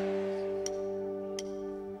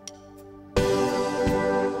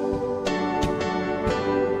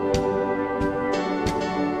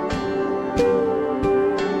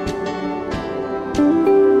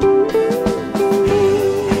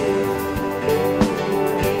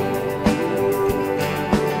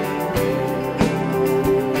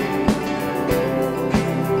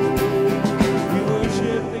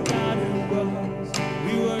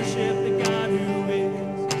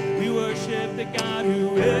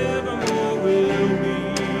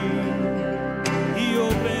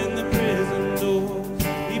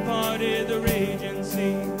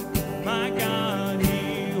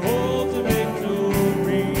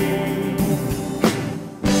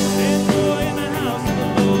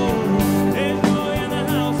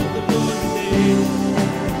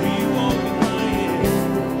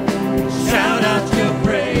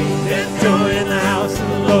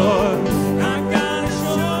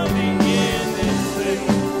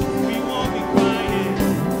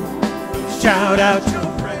 Shout out your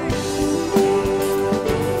praise.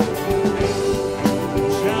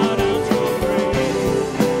 Shout out your praise.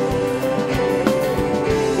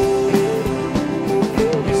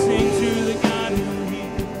 We sing to the God who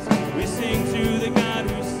heals. We sing to the God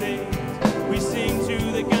who saves. We sing to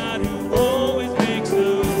the God who always makes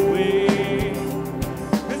a way.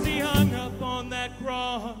 'Cause he hung up on that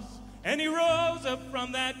cross and he rose up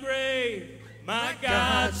from that grave. My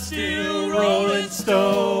God's still rolling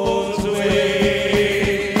stones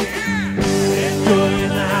away. There's joy in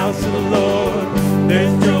the house of the Lord.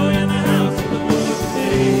 There's joy in the house of the Lord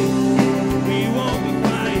today. We won't be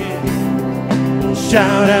quiet.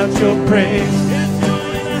 Shout out your praise. There's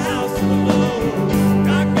joy in the house of the Lord.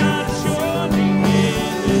 Our God is surely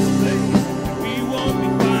in this place. We won't be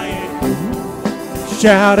quiet.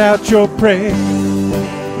 Shout out your praise.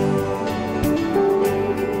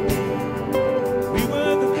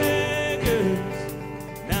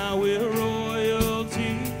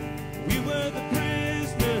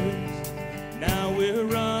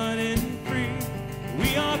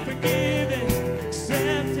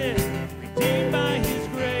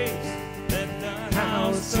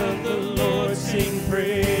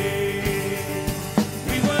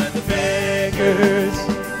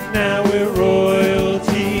 Now we're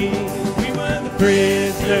royalty. We were the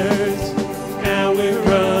prisoners. Now we're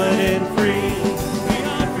running free.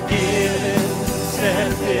 We are forgiven,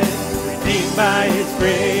 accepted, redeemed by His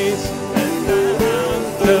grace. Let the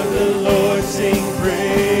house of the Lord sing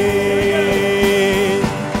praise.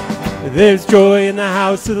 There's joy in the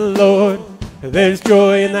house of the Lord. There's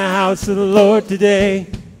joy in the house of the Lord today.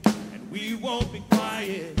 And we won't be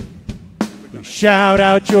quiet. We shout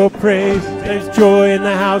out your praise. There's joy in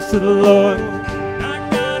the house of the Lord. Our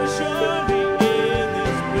God is surely in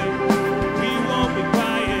this place. We won't be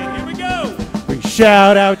quiet. Here we go. We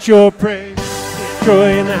shout out your praise. There's joy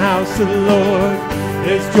in the house of the Lord.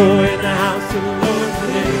 There's joy in the house of the Lord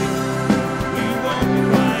today. We won't be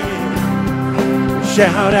quiet. We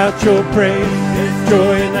shout out your praise. There's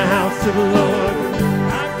joy in the house of the Lord.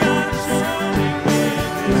 Our God is surely in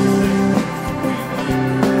this place.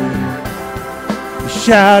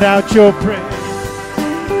 Shout out your praise. Shout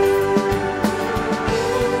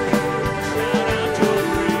out your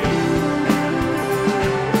praise.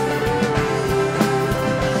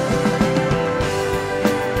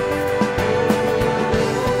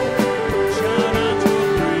 Shout out your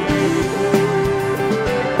praise.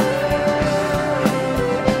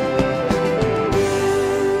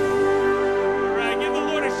 All right, give the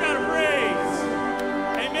Lord a shout of praise.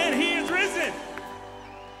 Amen. He is risen.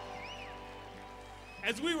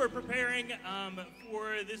 As we were preparing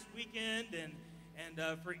for this weekend and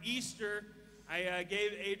for Easter, I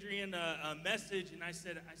gave Adrian a message, and I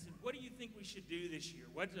said, what do you think we should do this year?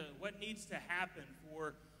 What needs to happen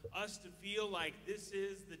for us to feel like this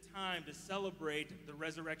is the time to celebrate the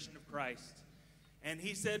resurrection of Christ? And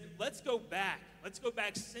he said, let's go back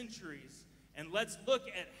centuries, and let's look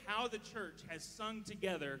at how the church has sung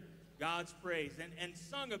together God's praise and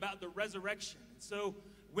sung about the resurrection. And so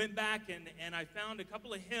went back and I found a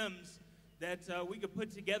couple of hymns that we could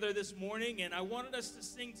put together this morning, and I wanted us to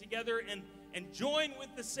sing together and join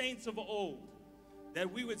with the saints of old,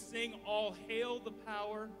 that we would sing All Hail the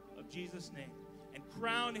Power of Jesus' name and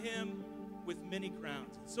crown him with many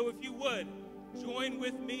crowns. So if you would, join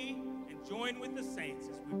with me and join with the saints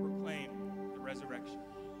as we proclaim the resurrection.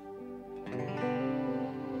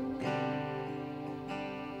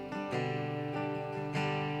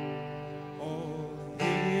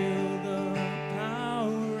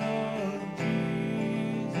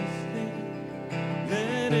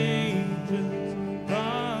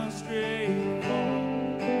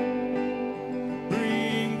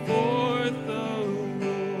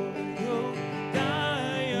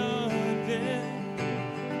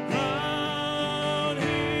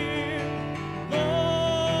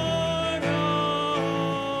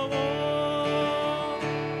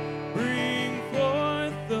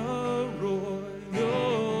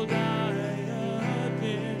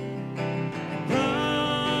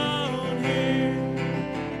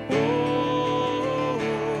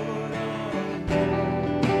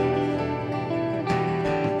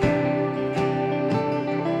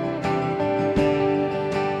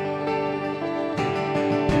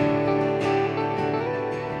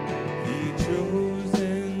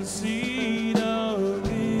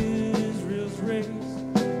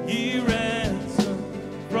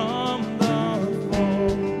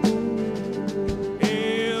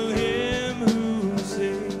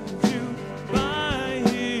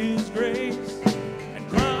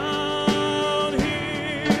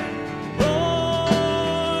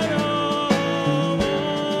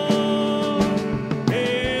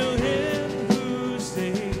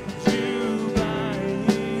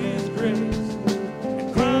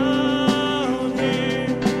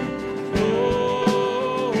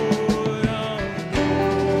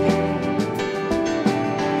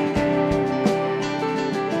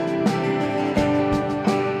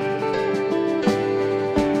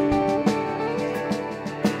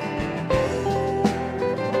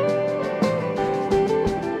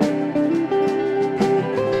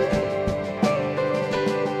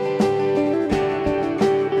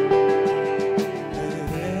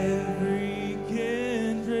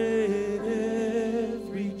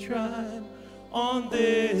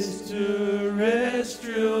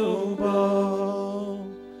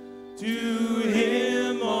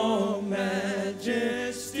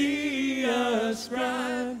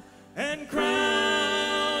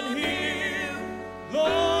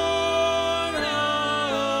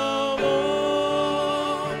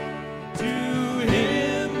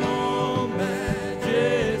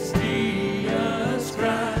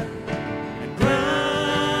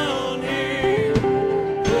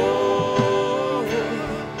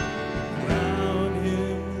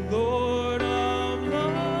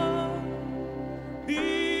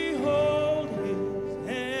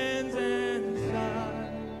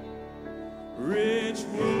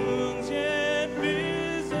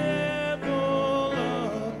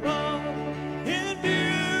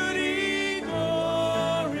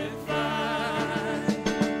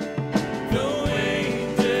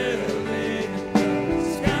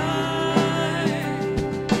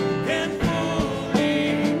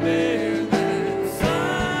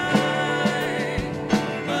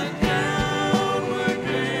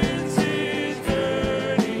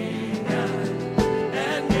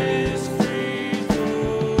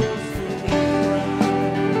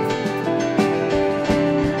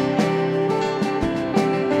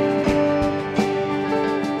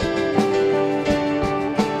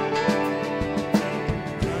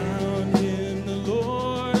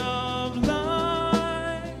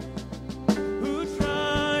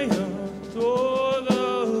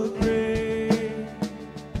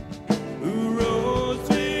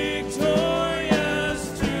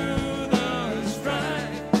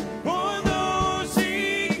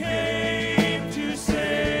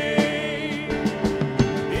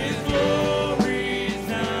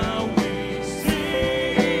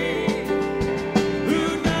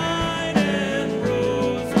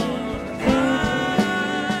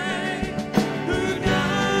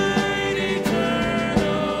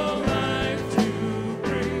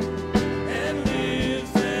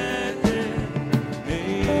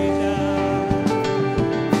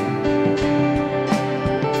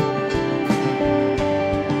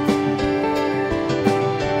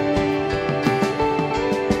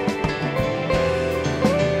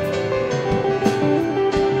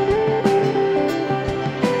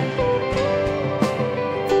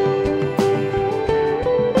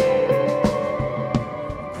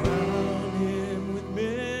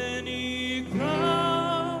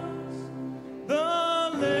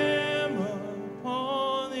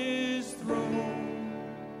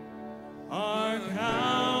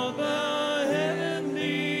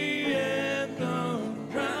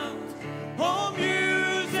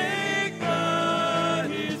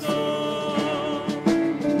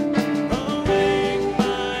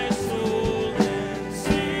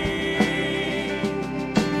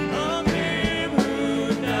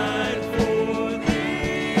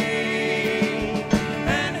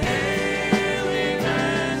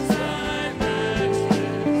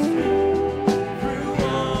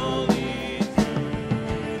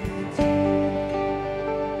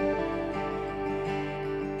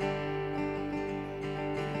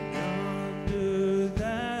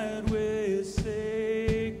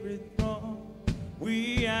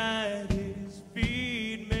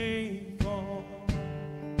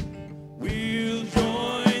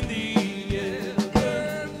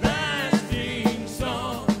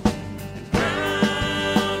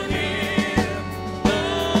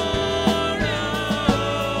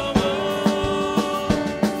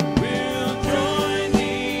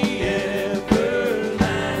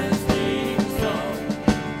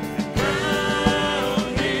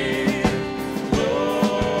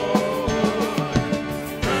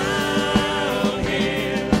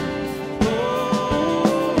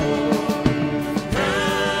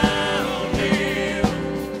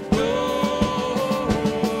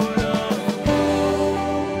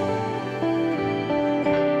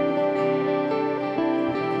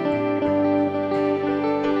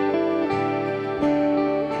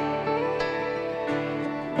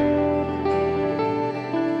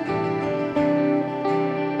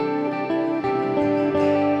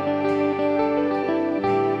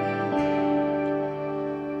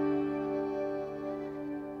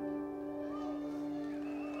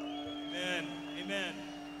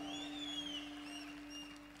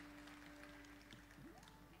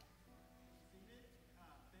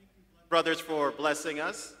 brothers for blessing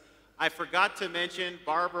us. I forgot to mention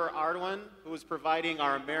Barbara Ardoin, who is providing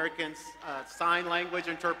our American Sign Language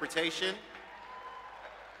interpretation.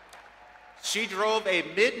 She drove a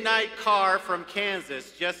midnight car from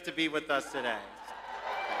Kansas just to be with us today.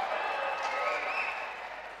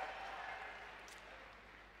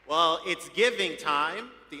 Well, it's giving time,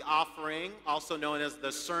 the offering, also known as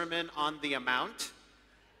the Sermon on the Amount.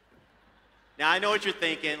 Now, I know what you're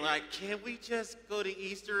thinking, like, can't we just go to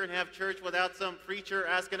Easter and have church without some preacher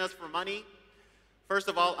asking us for money? First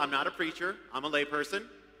of all, I'm not a preacher, I'm a layperson.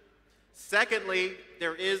 Secondly,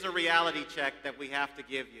 there is a reality check that we have to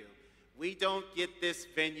give you. We don't get this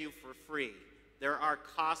venue for free. There are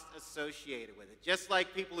costs associated with it. Just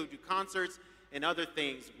like people who do concerts and other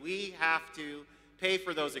things, we have to pay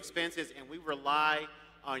for those expenses, and we rely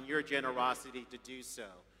on your generosity to do so.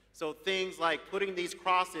 So things like putting these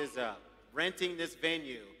crosses up, renting this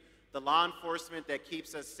venue, the law enforcement that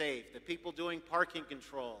keeps us safe, the people doing parking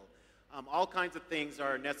control, all kinds of things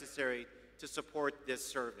are necessary to support this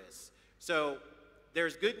service. So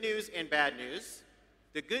there's good news and bad news.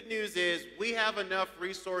 The good news is we have enough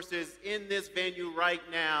resources in this venue right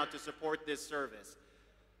now to support this service.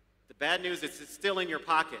 The bad news is it's still in your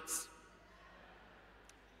pockets.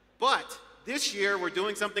 But this year we're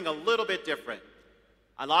doing something a little bit different.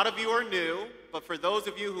 A lot of you are new, but for those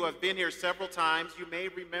of you who have been here several times, you may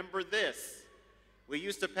remember this. We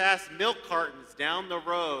used to pass milk cartons down the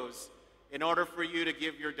rows in order for you to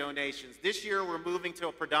give your donations. This year, we're moving to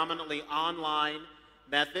a predominantly online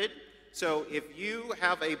method. So if you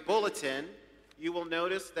have a bulletin, you will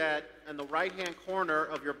notice that in the right-hand corner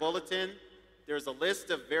of your bulletin, there's a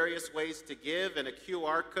list of various ways to give and a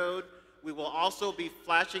QR code. We will also be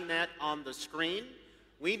flashing that on the screen.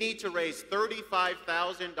 We need to raise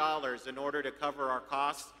 $35,000 in order to cover our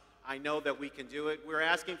costs. I know that we can do it. We're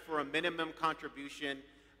asking for a minimum contribution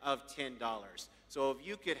of $10. So if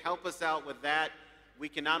you could help us out with that, we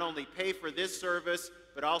can not only pay for this service,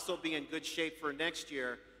 but also be in good shape for next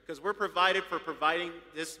year, because we're committed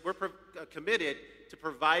to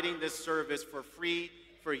providing this service for free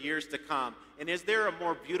for years to come. And is there a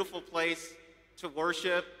more beautiful place to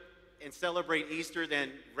worship and celebrate Easter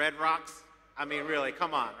than Red Rocks? I mean, really,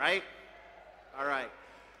 come on, right? All right.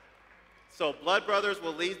 So Blood Brothers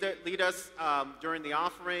will lead us during the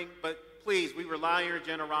offering, but please, we rely on your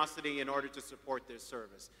generosity in order to support this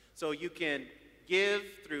service. So you can give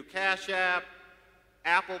through Cash App,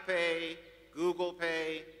 Apple Pay, Google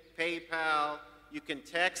Pay, PayPal. You can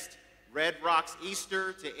text Red Rocks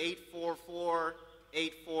Easter to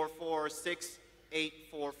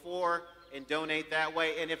 844-844-6844 and donate that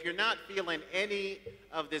way. And if you're not feeling any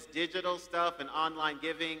of this digital stuff and online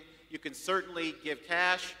giving, you can certainly give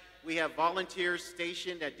cash. We have volunteers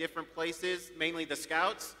stationed at different places, mainly the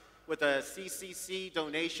Scouts, with a CCC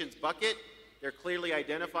donations bucket. They're clearly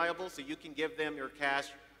identifiable, so you can give them your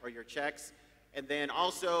cash or your checks. And then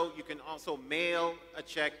also, you can also mail a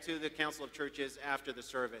check to the Council of Churches after the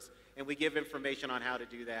service. And we give information on how to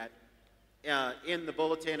do that in the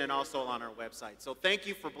bulletin and also on our website. So thank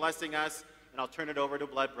you for blessing us, and I'll turn it over to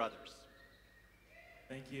Blood Brothers.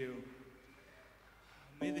 Thank you.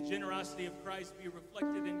 May the generosity of Christ be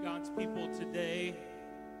reflected in God's people today.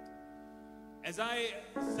 As I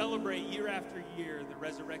celebrate year after year the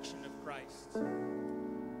resurrection of Christ,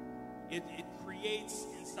 it creates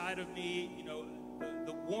inside of me,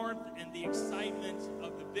 the warmth and the excitement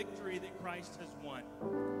of the victory that Christ has won.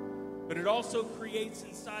 But it also creates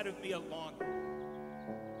inside of me a longing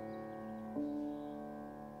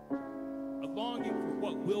for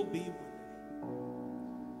what will be one day.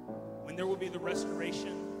 When there will be the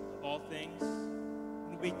restoration of all things,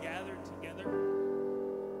 when we gather together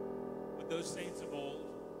with those saints of old,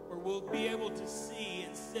 where we'll be able to see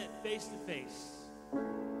and sit face to face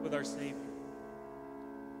with our Savior,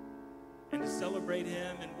 and to celebrate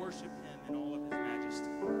Him and worship Him in all of His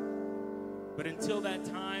majesty. But until that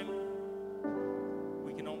time,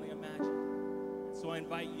 we can only imagine. And so I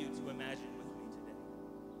invite you to imagine with me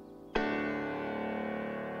today.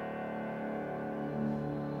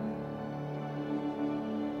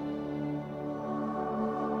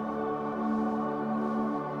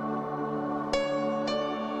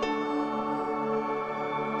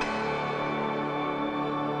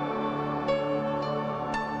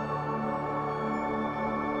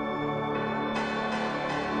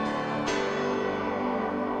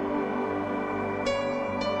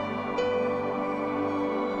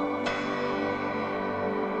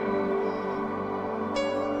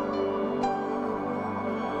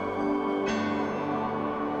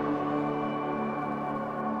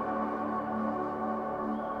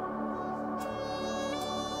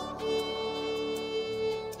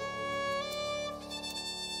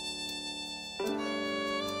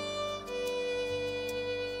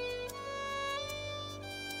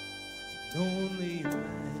 only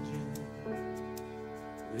imagine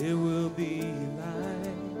what it will be like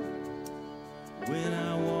when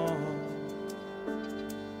I walk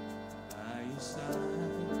by your side.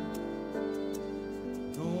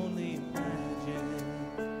 Only imagine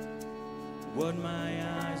what my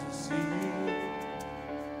eyes will see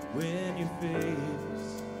when your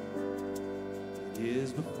face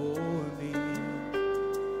is before me.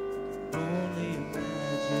 Only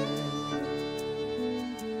imagine.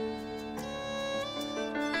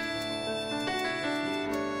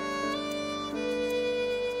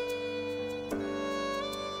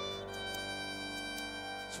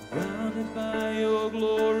 Surrounded by your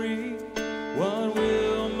glory, what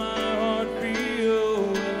will my heart feel?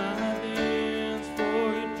 Will I dance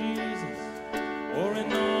for you, Jesus? Or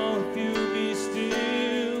in awe if you be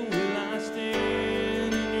still? Will I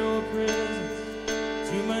stand in your presence?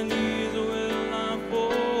 To my knees or will I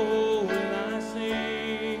fall? Will I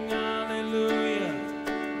sing hallelujah?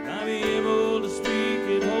 Will I be able to speak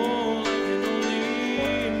it all? I can only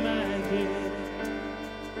imagine.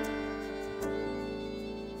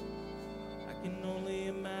 I can only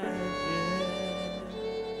imagine.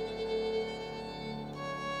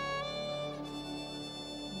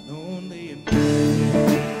 Only imagine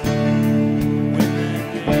when that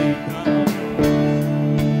day comes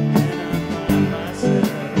and I find myself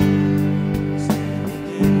standing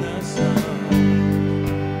in the sun.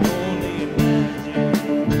 Only imagine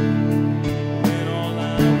when all I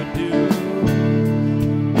would do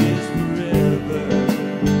is forever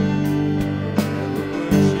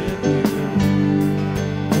worship you.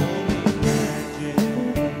 Only imagine.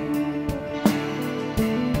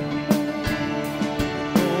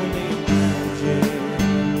 Only imagine.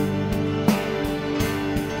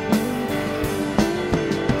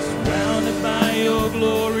 Surrounded by your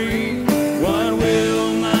glory, what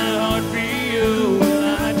will my heart feel? Will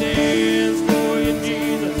I dance for you,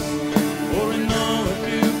 Jesus? Or in awe if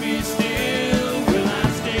you be still? Will I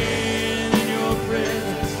stand in your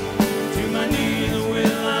presence? To my knees or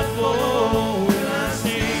will I fall? Will I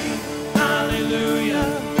sing hallelujah?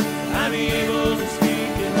 Will I be able to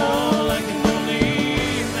speak it all? I can only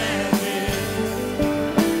imagine.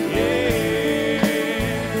 Yeah,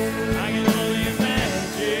 I can only imagine.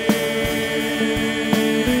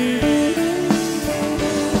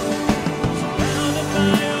 Surrounded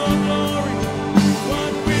by your glory,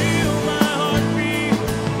 what will my heart feel?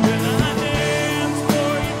 Will I dance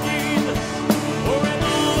for you, Jesus? Or in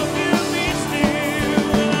awe if you be still?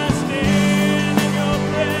 Will I stand in your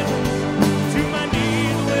presence? To my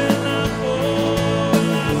knees will I fall?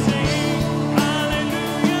 Will I sing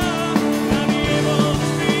hallelujah? Will I be able to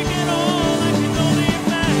speak it all? I can only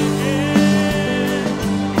imagine.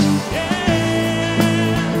 Yeah,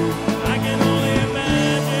 I can only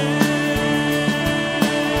imagine.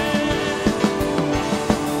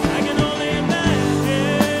 I can only imagine.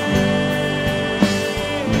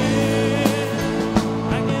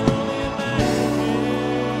 I can only imagine.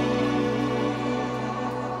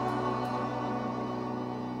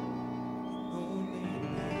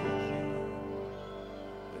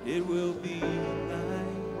 But it will be like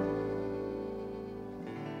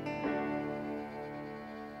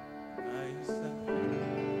my son.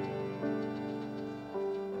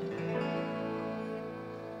 I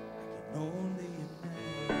can only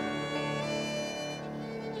imagine.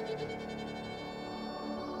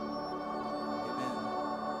 Amen.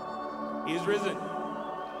 He is risen.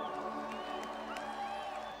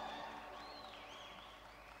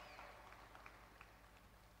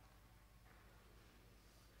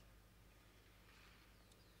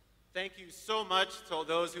 Thank you so much to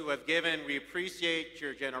those who have given. We appreciate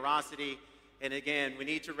your generosity. And again, we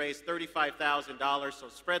need to raise $35,000, so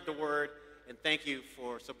spread the word. And thank you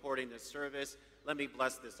for supporting this service. Let me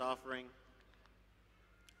bless this offering.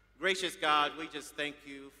 Gracious God, we just thank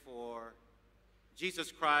you for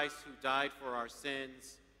Jesus Christ who died for our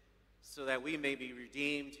sins so that we may be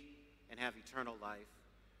redeemed and have eternal life.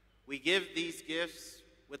 We give these gifts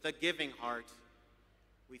with a giving heart.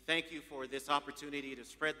 We thank you for this opportunity to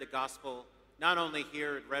spread the gospel, not only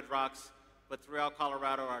here at Red Rocks, but throughout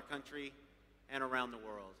Colorado, our country, and around the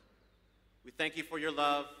world. We thank you for your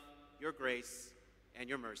love, your grace, and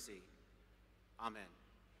your mercy. Amen.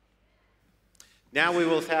 Now we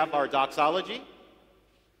will have our doxology.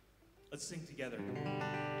 Let's sing together.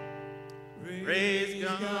 Praise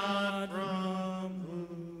God from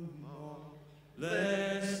whom all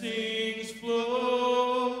blessings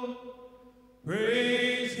flow.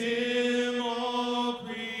 Praise him, all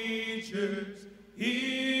creatures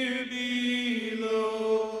here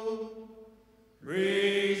below.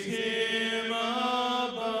 Praise him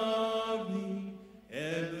above the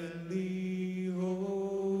heavenly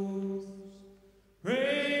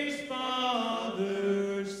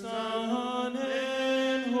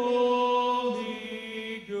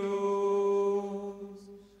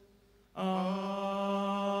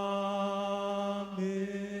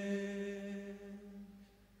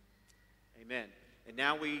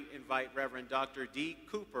now we invite Reverend Dr. D.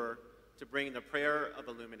 Cooper to bring the prayer of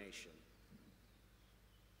illumination.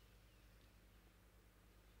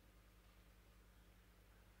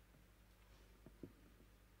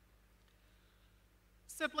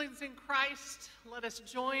 Siblings in Christ, let us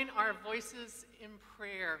join our voices in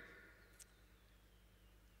prayer.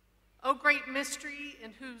 O great mystery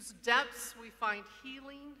in whose depths we find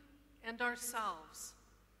healing and ourselves,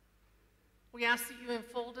 we ask that you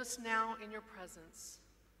enfold us now in your presence.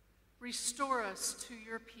 Restore us to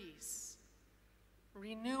your peace.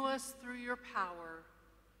 Renew us through your power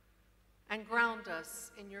and ground us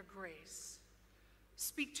in your grace.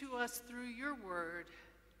 Speak to us through your word.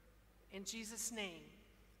 In Jesus' name,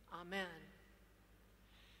 amen.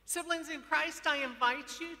 Siblings in Christ, I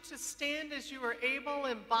invite you to stand as you are able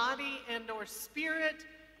in body and or spirit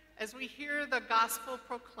as we hear the gospel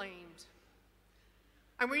proclaimed.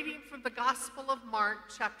 I'm reading from the Gospel of Mark,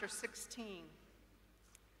 chapter 16.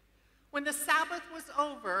 When the Sabbath was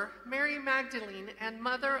over, Mary Magdalene and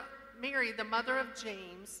Mary, the mother of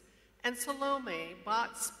James, and Salome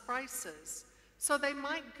bought spices so they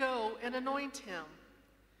might go and anoint him.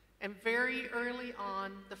 And very early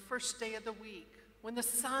on, the first day of the week, when the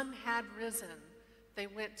sun had risen, they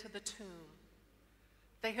went to the tomb.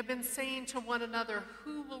 They had been saying to one another,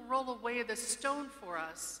 "Who will roll away the stone for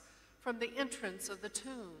us from the entrance of the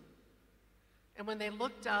tomb?" And when they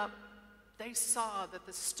looked up, they saw that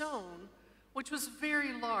the stone, which was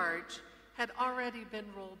very large, had already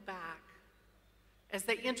been rolled back. As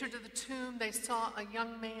they entered the tomb, they saw a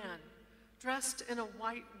young man dressed in a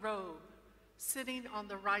white robe, sitting on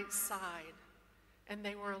the right side, and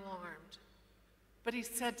they were alarmed. But he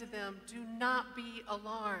said to them, "Do not be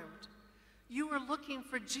alarmed. You are looking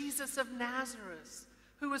for Jesus of Nazareth,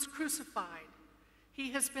 who was crucified.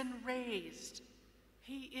 He has been raised.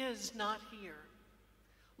 He is not here.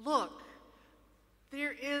 Look,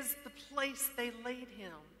 there is the place they laid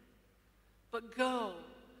him. But go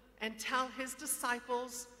and tell his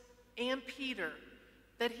disciples and Peter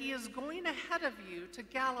that he is going ahead of you to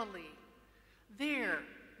Galilee. There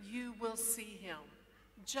you will see him,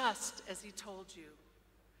 just as he told you."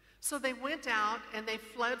 So they went out and they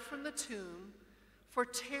fled from the tomb, for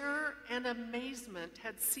terror and amazement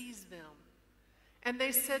had seized them. And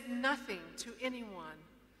they said nothing to anyone,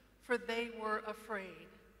 for they were afraid.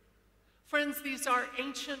 Friends, these are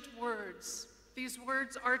ancient words. These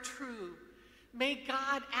words are true. May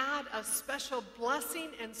God add a special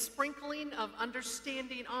blessing and sprinkling of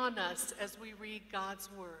understanding on us as we read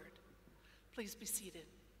God's word. Please be seated.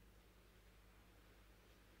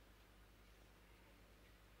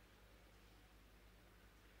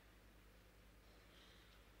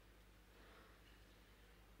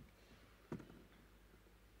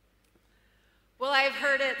 Well, I've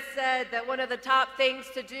heard it said that one of the top things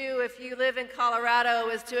to do if you live in Colorado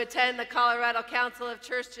is to attend the Colorado Council of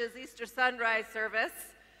Churches Easter Sunrise service.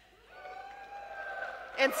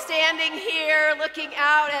 And standing here looking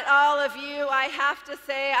out at all of you, I have to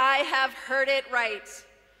say I have heard it right.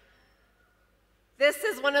 This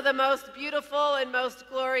is one of the most beautiful and most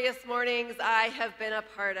glorious mornings I have been a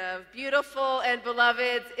part of. Beautiful and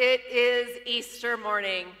beloveds, it is Easter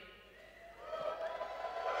morning.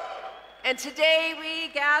 And today we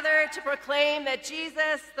gather to proclaim that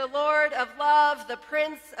Jesus, the Lord of love, the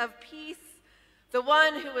Prince of peace, the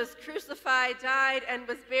one who was crucified, died, and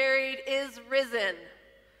was buried, is risen.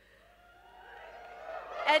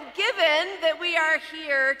 And given that we are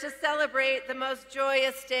here to celebrate the most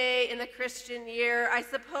joyous day in the Christian year, I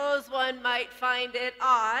suppose one might find it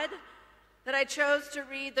odd that I chose to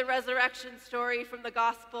read the resurrection story from the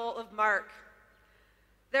Gospel of Mark.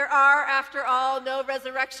 There are, after all, no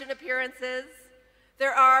resurrection appearances.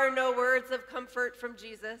 There are no words of comfort from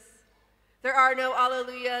Jesus. There are no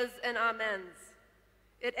alleluias and amens.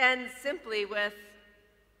 It ends simply with,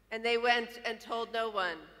 "And they went and told no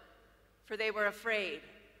one, for they were afraid."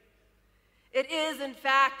 It is, in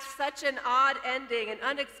fact, such an odd ending, an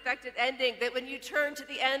unexpected ending, that when you turn to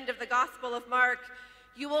the end of the Gospel of Mark,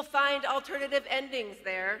 you will find alternative endings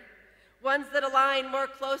there, ones that align more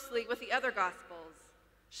closely with the other Gospels.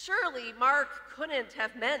 Surely Mark couldn't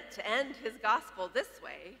have meant to end his gospel this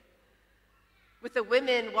way, with the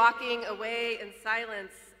women walking away in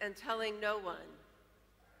silence and telling no one.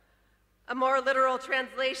 A more literal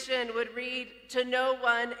translation would read, "To no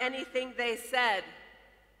one anything they said,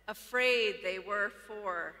 afraid they were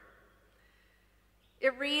for."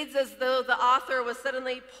 It reads as though the author was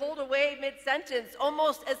suddenly pulled away mid-sentence,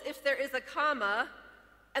 almost as if there is a comma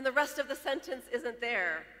and the rest of the sentence isn't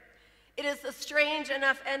there. It is a strange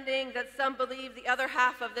enough ending that some believe the other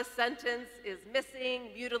half of this sentence is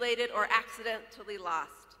missing, mutilated, or accidentally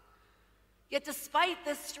lost. Yet despite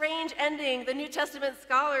this strange ending, the New Testament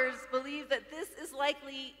scholars believe that this is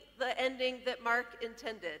likely the ending that Mark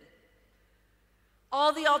intended.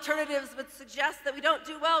 All the alternatives would suggest that we don't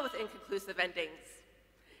do well with inconclusive endings.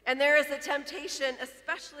 And there is a temptation,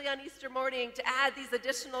 especially on Easter morning, to add these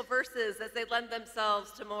additional verses as they lend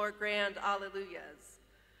themselves to more grand alleluias.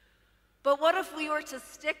 But what if we were to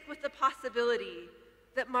stick with the possibility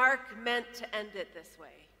that Mark meant to end it this way?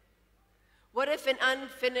 What if an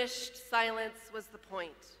unfinished silence was the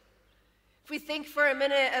point? If we think for a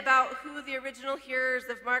minute about who the original hearers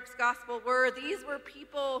of Mark's gospel were, these were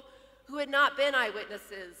people who had not been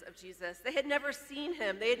eyewitnesses of Jesus. They had never seen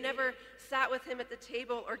him. They had never sat with him at the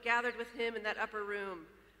table or gathered with him in that upper room.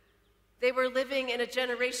 They were living in a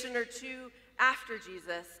generation or two after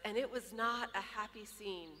Jesus, and it was not a happy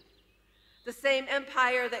scene. The same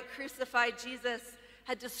empire that crucified Jesus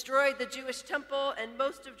had destroyed the Jewish temple and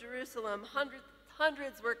most of Jerusalem.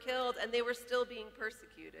 Hundreds were killed, and they were still being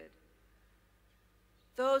persecuted.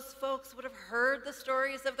 Those folks would have heard the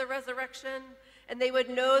stories of the resurrection, and they would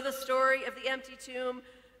know the story of the empty tomb,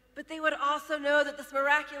 but they would also know that this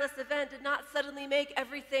miraculous event did not suddenly make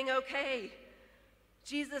everything okay.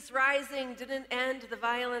 Jesus' rising didn't end the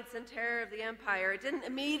violence and terror of the empire. It didn't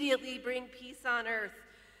immediately bring peace on earth.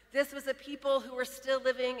 This was a people who were still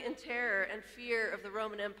living in terror and fear of the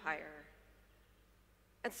Roman Empire.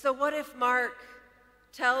 And so what if Mark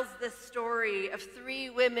tells this story of 3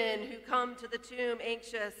 women who come to the tomb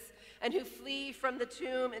anxious and who flee from the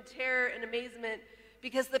tomb in terror and amazement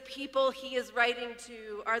because the people he is writing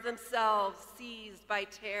to are themselves seized by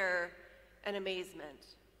terror and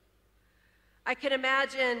amazement? I can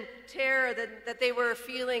imagine terror that they were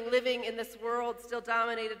feeling living in this world still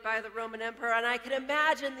dominated by the Roman Emperor, and I can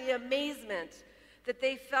imagine the amazement that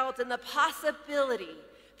they felt and the possibility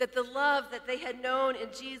that the love that they had known in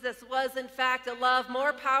Jesus was in fact a love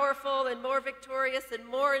more powerful and more victorious and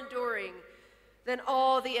more enduring than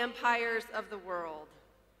all the empires of the world.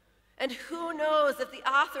 And who knows if the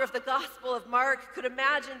author of the Gospel of Mark could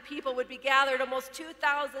imagine people would be gathered almost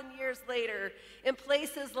 2,000 years later in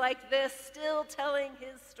places like this, still telling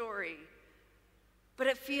his story. But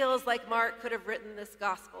it feels like Mark could have written this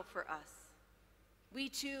gospel for us. We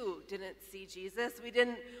too didn't see Jesus. We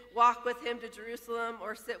didn't walk with him to Jerusalem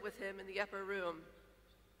or sit with him in the upper room.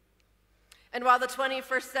 And while the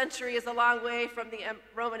 21st century is a long way from the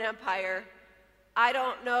Roman Empire, I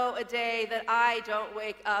don't know a day that I don't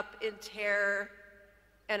wake up in terror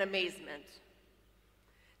and amazement.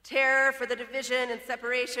 Terror for the division and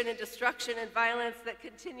separation and destruction and violence that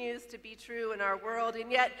continues to be true in our world,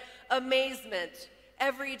 and yet amazement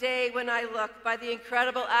every day when I look by the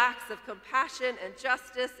incredible acts of compassion and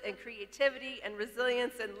justice and creativity and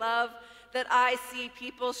resilience and love that I see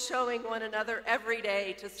people showing one another every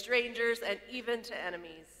day to strangers and even to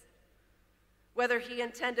enemies. Whether he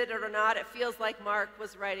intended it or not, it feels like Mark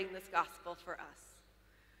was writing this gospel for us,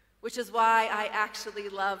 which is why I actually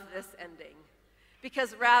love this ending.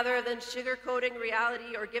 Because rather than sugarcoating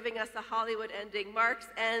reality or giving us a Hollywood ending, Mark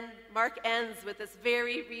ends with this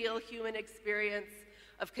very real human experience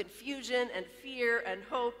of confusion and fear and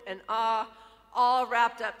hope and awe, all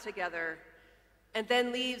wrapped up together, and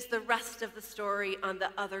then leaves the rest of the story on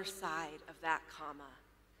the other side of that comma.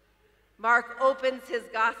 Mark opens his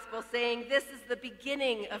gospel saying, this is the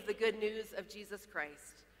beginning of the good news of Jesus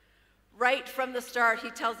Christ. Right from the start,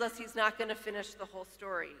 he tells us he's not going to finish the whole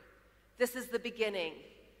story. This is the beginning.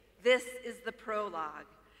 This is the prologue.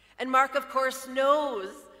 And Mark, of course,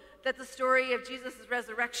 knows that the story of Jesus'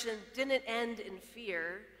 resurrection didn't end in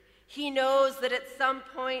fear. He knows that at some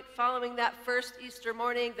point following that first Easter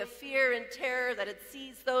morning, the fear and terror that had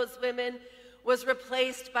seized those women was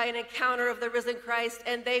replaced by an encounter of the risen Christ,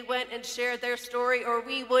 and they went and shared their story, or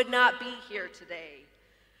we would not be here today.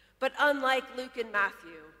 But unlike Luke and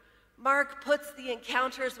Matthew, Mark puts the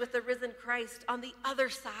encounters with the risen Christ on the other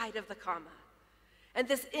side of the comma. And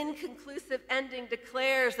this inconclusive ending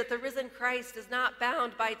declares that the risen Christ is not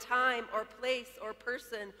bound by time or place or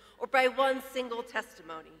person or by one single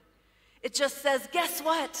testimony. It just says, guess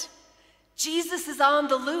what? Jesus is on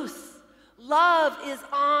the loose. Love is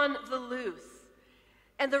on the loose.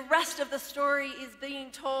 And the rest of the story is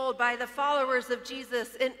being told by the followers of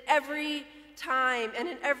Jesus in every time and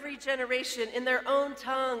in every generation, in their own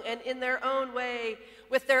tongue and in their own way,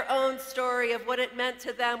 with their own story of what it meant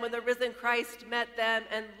to them when the risen Christ met them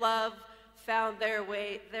and love found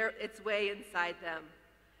its way inside them.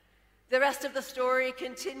 The rest of the story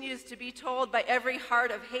continues to be told by every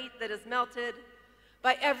heart of hate that is melted,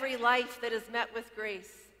 by every life that is met with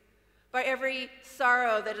grace, by every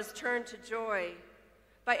sorrow that is turned to joy,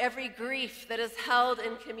 by every grief that is held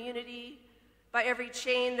in community, by every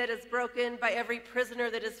chain that is broken, by every prisoner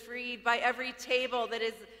that is freed, by every table that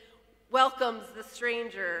welcomes the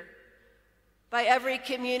stranger, by every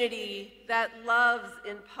community that loves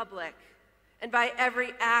in public, and by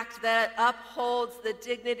every act that upholds the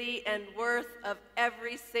dignity and worth of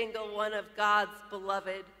every single one of God's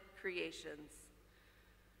beloved creations.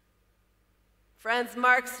 Friends,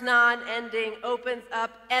 Mark's non-ending opens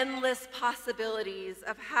up endless possibilities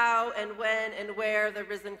of how and when and where the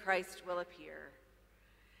risen Christ will appear,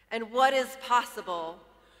 and what is possible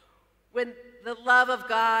when the love of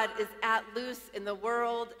God is at loose in the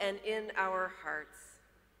world and in our hearts.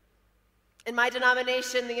 In my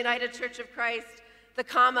denomination, the United Church of Christ, the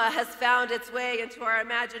comma has found its way into our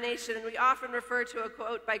imagination, and we often refer to a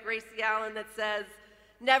quote by Gracie Allen that says,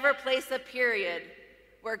 "Never place a period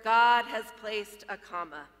where God has placed a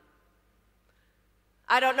comma."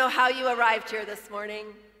 I don't know how you arrived here this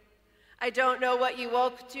morning. I don't know what you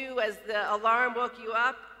woke to as the alarm woke you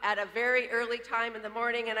up at a very early time in the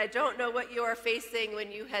morning, and I don't know what you are facing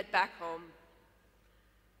when you head back home.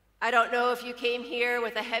 I don't know if you came here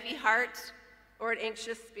with a heavy heart or an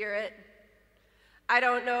anxious spirit. I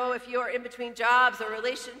don't know if you are in between jobs or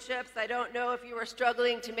relationships. I don't know if you are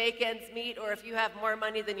struggling to make ends meet or if you have more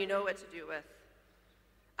money than you know what to do with.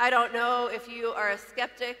 I don't know if you are a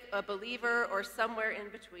skeptic, a believer, or somewhere in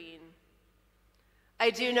between. I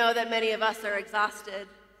do know that many of us are exhausted.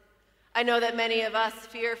 I know that many of us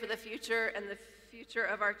fear for the future and the future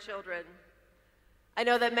of our children. I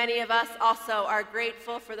know that many of us also are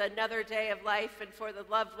grateful for another day of life and for the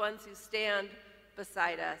loved ones who stand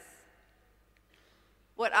beside us.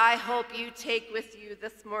 What I hope you take with you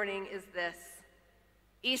this morning is this: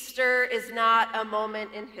 Easter is not a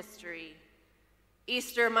moment in history.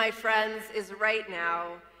 Easter, my friends, is right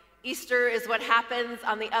now. Easter is what happens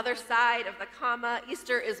on the other side of the comma.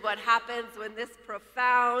 Easter is what happens when this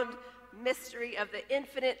profound mystery of the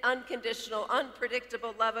infinite, unconditional,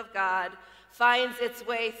 unpredictable love of God finds its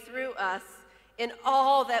way through us in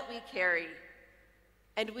all that we carry.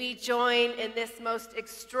 And we join in this most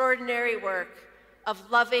extraordinary work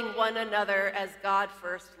of loving one another as God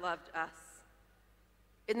first loved us.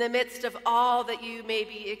 In the midst of all that you may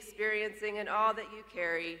be experiencing and all that you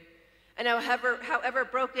carry, and however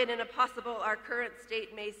broken and impossible our current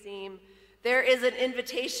state may seem, there is an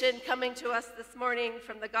invitation coming to us this morning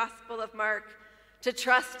from the Gospel of Mark to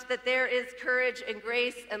trust that there is courage and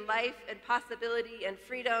grace and life and possibility and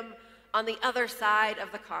freedom on the other side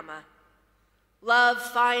of the comma. Love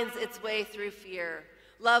finds its way through fear.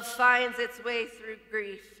 Love finds its way through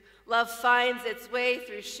grief. Love finds its way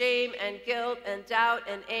through shame and guilt and doubt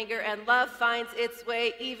and anger, and love finds its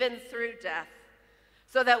way even through death.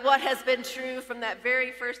 So that what has been true from that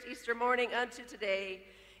very first Easter morning unto today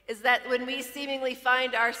is that when we seemingly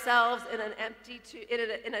find ourselves in an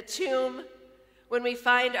in a tomb, when we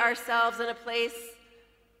find ourselves in a place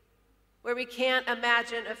where we can't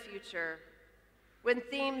imagine a future, when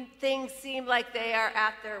things seem like they are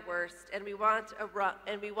at their worst, and we want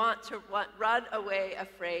to run away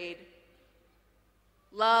afraid,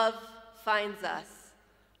 love finds us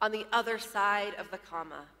on the other side of the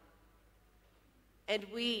comma. And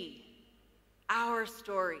our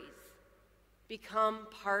stories, become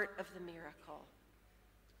part of the miracle.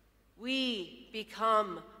 We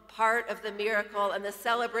become part of the miracle and the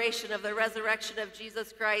celebration of the resurrection of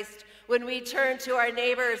Jesus Christ when we turn to our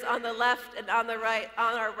neighbors on the left and on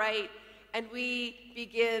our right, and we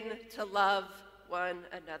begin to love one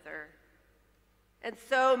another. And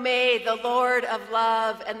so may the Lord of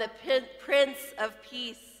love and the Prince of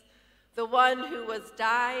Peace, the one who was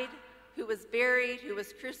died, who was buried, who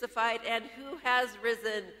was crucified, and who has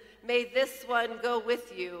risen, may this one go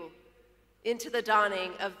with you into the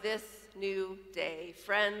dawning of this new day.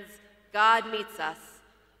 Friends, God meets us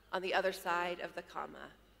on the other side of the comma.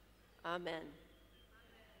 Amen.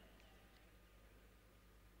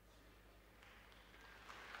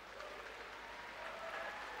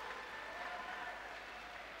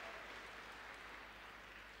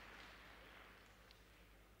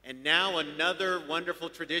 And now another wonderful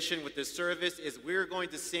tradition with this service is we're going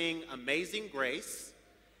to sing Amazing Grace.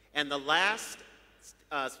 And the last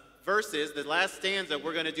verses, the last stanza,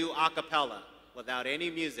 we're going to do a cappella without any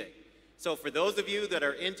music. So for those of you that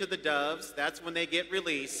are into the doves, that's when they get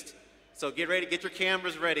released. So get ready, get your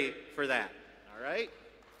cameras ready for that. All right?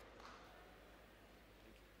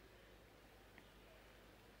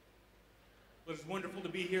 Well, it's wonderful to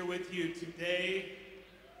be here with you today.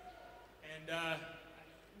 And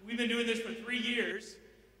we've been doing this for 3 years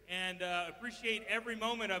and appreciate every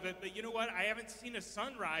moment of it. But you know what? I haven't seen a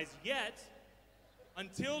sunrise yet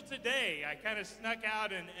until today. I kind of snuck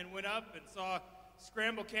out and went up and saw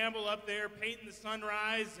Scramble Campbell up there painting the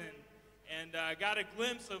sunrise and got a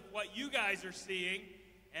glimpse of what you guys are seeing.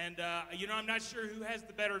 And, you know, I'm not sure who has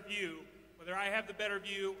the better view, whether I have the better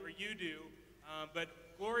view or you do, but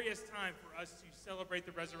glorious time for us to celebrate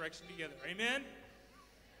the resurrection together. Amen?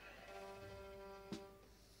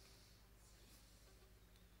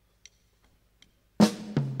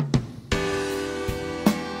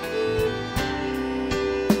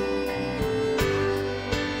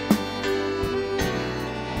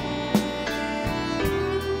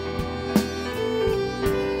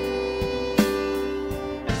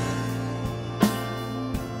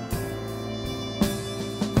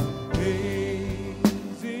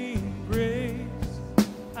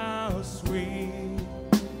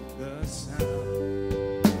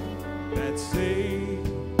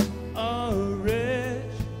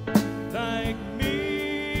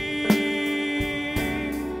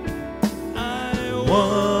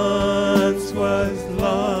 Once was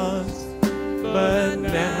lost, but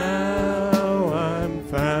now I'm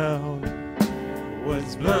found.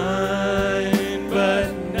 Was blind,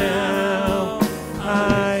 but now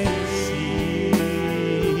I see.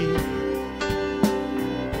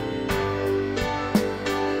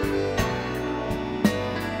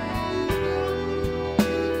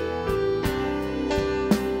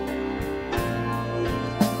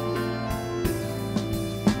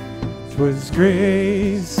 'Twas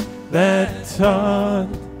grace that taught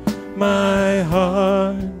my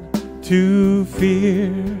heart to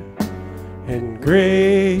fear, and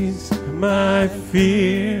grace my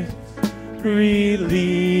fear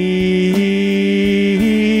relieved.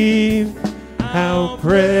 How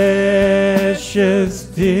precious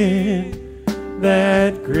did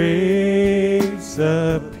that grace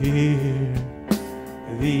appear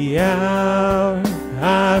the hour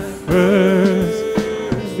I first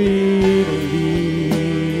believed.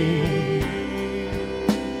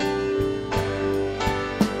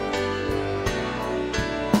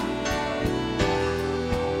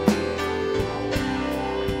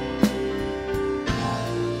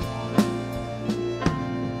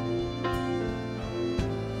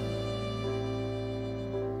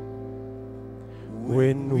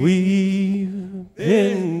 When we've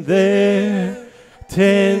been there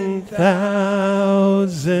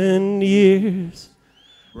 10,000 years,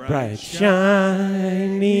 bright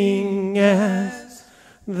shining as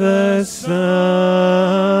the sun,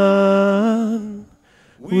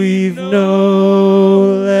 we've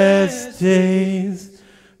no less days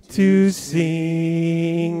to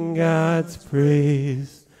sing God's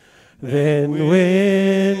praise than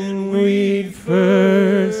when we'd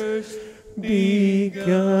first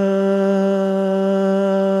begun.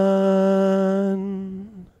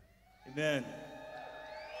 Amen.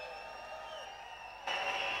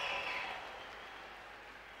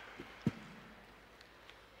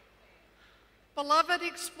 Beloved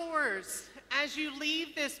explorers, as you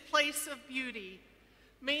leave this place of beauty,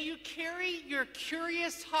 may you carry your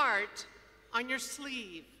curious heart on your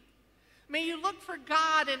sleeve. May you look for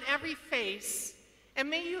God in every face, and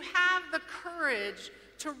may you have the courage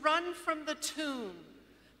to run from the tomb,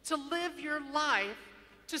 to live your life,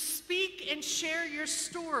 to speak and share your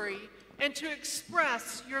story, and to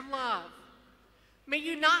express your love. May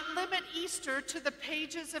you not limit Easter to the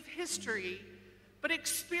pages of history, but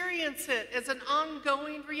experience it as an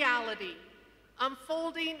ongoing reality,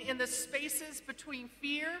 unfolding in the spaces between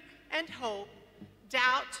fear and hope,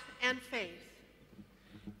 doubt and faith.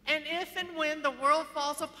 And if and when the world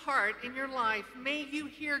falls apart in your life, may you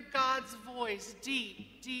hear God's voice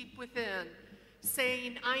deep, deep within,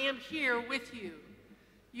 saying, I am here with you.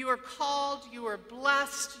 You are called, you are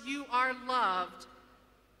blessed, you are loved.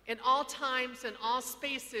 In all times and all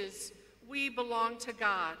spaces, we belong to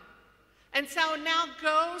God. And so now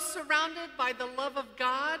go surrounded by the love of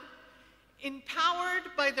God, empowered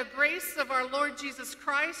by the grace of our Lord Jesus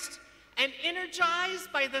Christ, and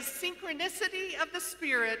energized by the synchronicity of the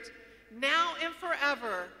Spirit, now and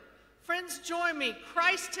forever. Friends, join me.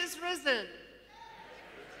 Christ is risen.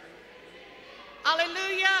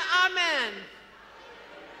 Alleluia. Amen.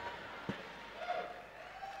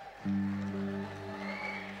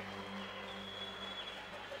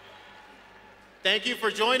 Thank you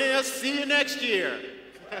for joining us. See you next year.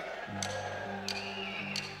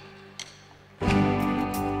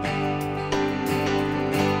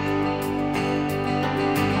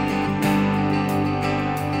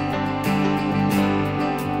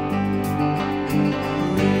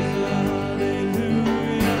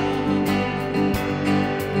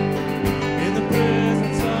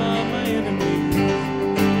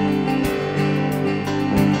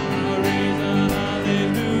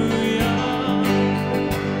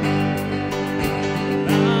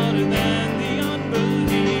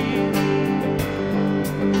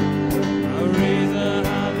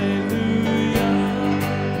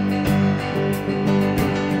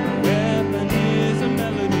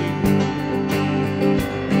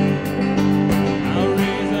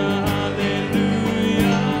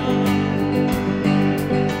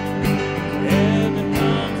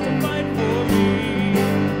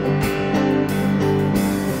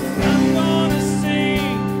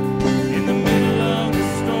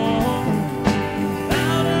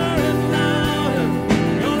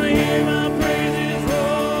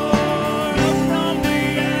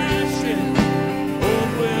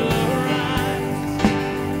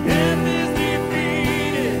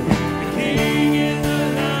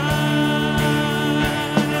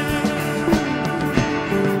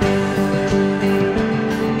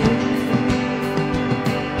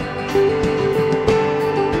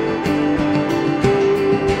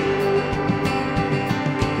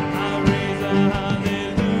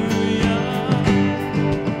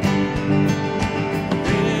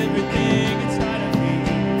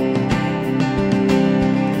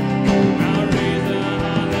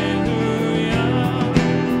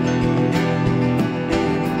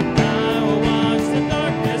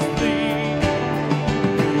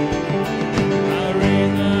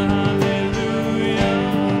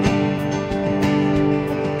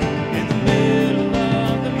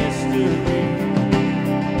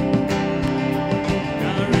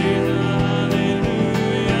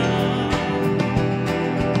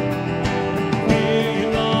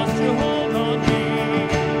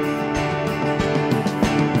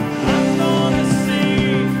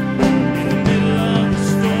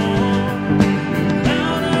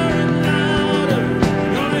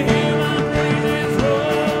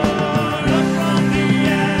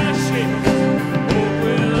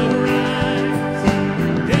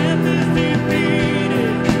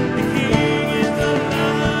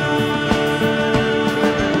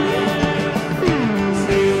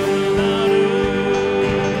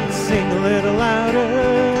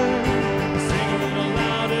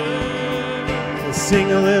 Sing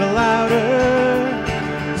a little louder.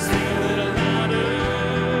 Sing a little louder.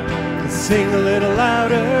 Sing a little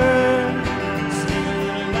louder. Sing a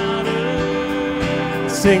little louder.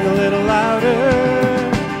 Sing a little louder.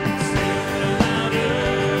 Sing a little louder.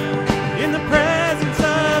 In the presence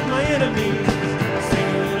of my enemies. Sing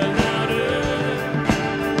a little louder.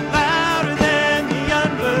 Louder than the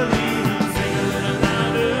unbelief. Sing a little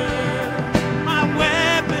louder. My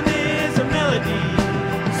weapon is a melody.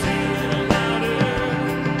 Sing a little louder.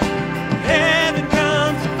 Heaven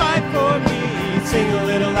comes to fight for me. Sing a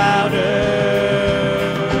little louder.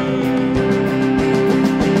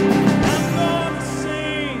 I'm gonna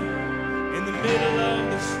sing in the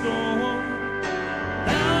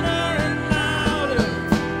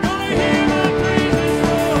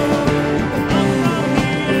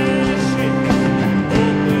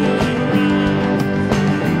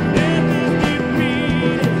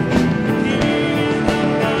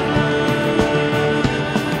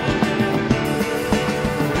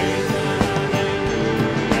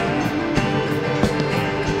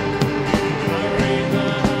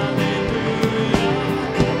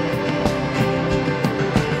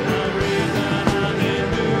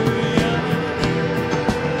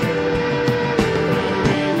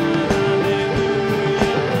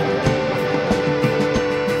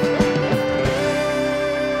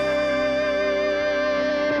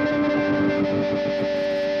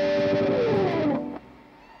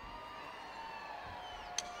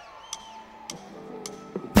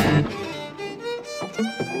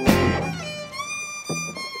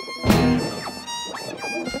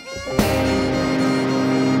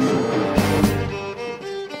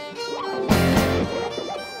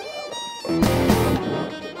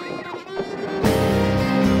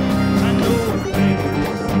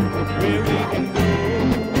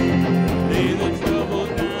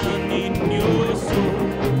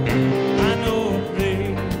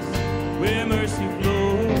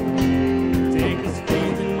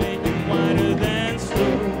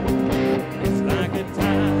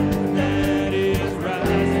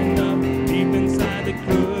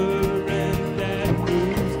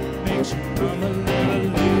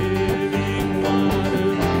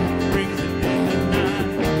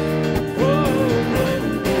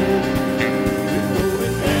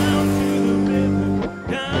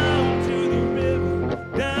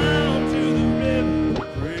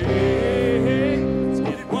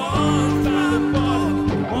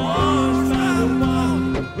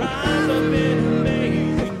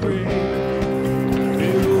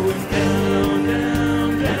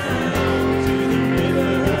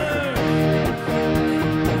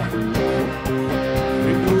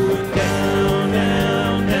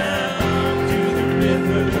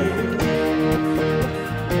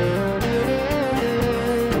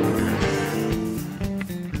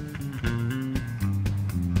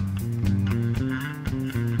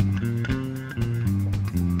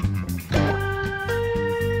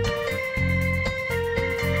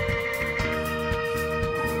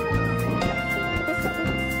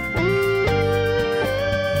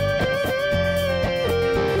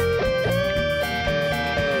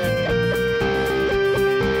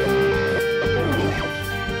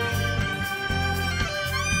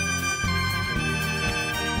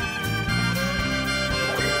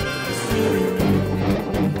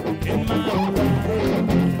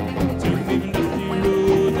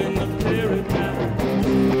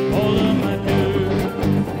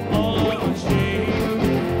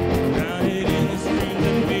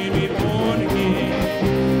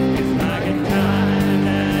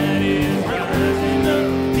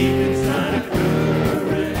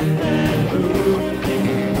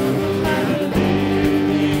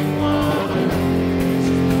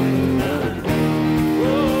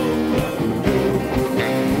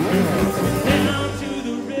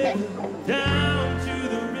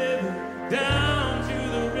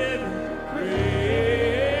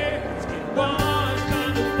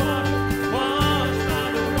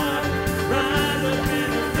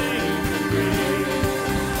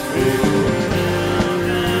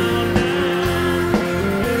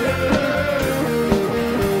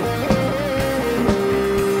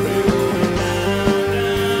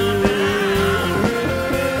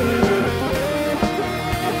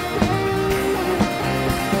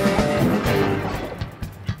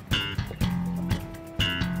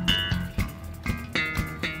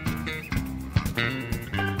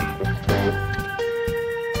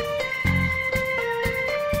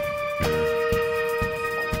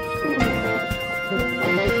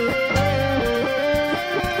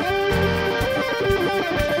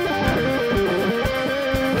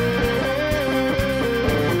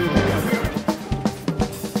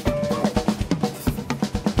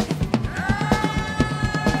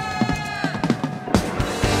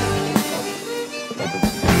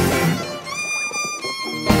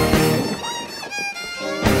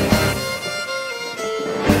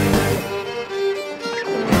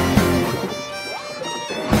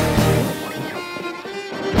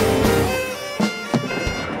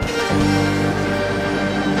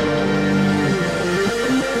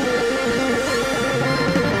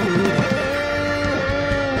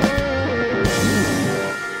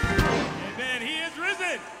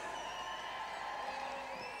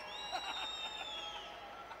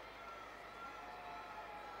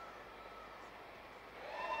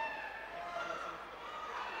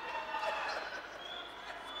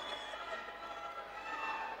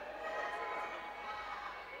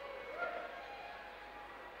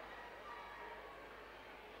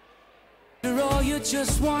you're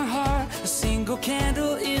just one heart, a single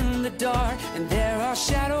candle in the dark. And there are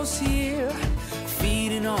shadows here,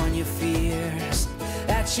 feeding on your fears,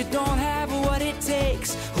 that you don't have what it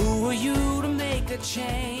takes. Who are you to make a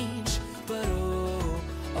change? But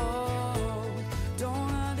oh,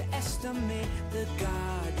 don't underestimate the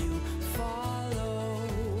God you follow.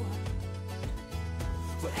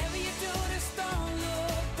 Whatever you do, just don't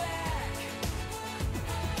look back.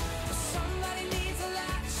 Somebody needs a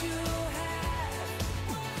lot you have.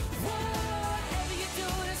 Whatever you do,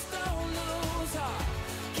 just don't lose heart.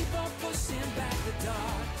 Keep on pushing back the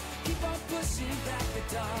dark. Keep on pushing back the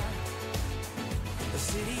dark. The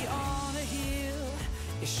city on a hill,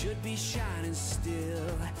 it should be shining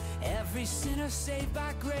still. Every sinner saved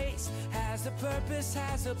by grace has a purpose,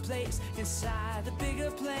 has a place inside the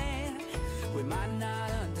bigger plan. We might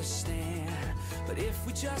not understand, but if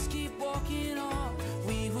we just keep walking on,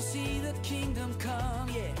 we will see the kingdom come,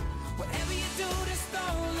 yeah. Whatever you do, just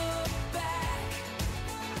don't look back.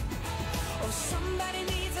 Oh, somebody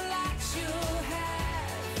needs a lot you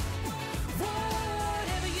have.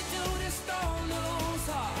 Whatever you do, just don't lose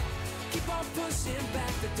heart. Keep on pushing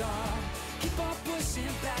back the dark. Keep on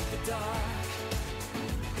pushing back the dark.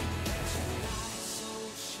 Let your light so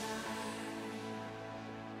shine.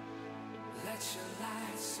 Let your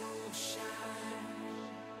light so shine.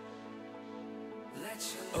 Let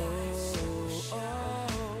your light so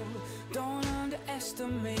shine. Don't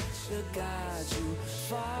underestimate the God you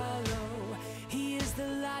follow. He is the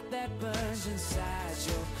light that burns inside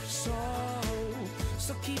your soul.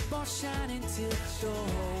 So keep on shining till the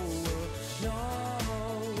whole world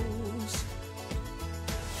knows.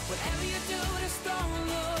 Whatever you do, just don't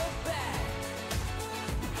look back.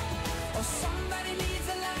 Or somebody needs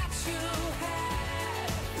a lot you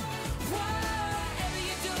have. Whatever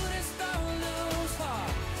you do, just don't lose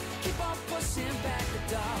heart. Keep on pushing back the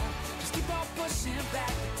dark. Just keep on pushing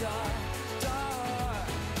back the dark, dark.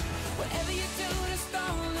 Whatever you do, just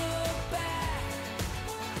don't look back.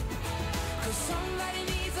 'Cause somebody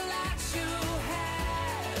needs a lot you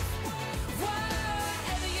have.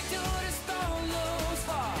 Whatever you do, just don't lose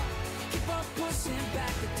heart. Keep on pushing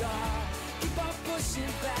back the dark. Keep on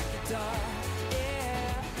pushing back the dark,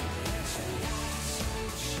 yeah. Let your light so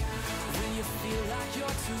shine. When you feel like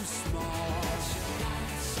you're too small, let your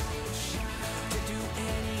light so shine. To do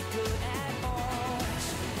any good at all, let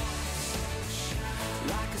your light so shine.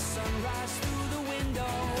 Like a sunrise through the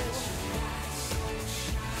window, let your light so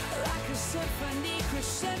shine. Like a symphony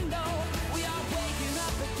crescendo, we are waking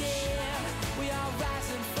up again. We are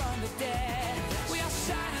rising from the dead. We are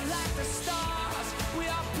shining like the stars. We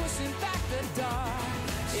are pushing back the dark,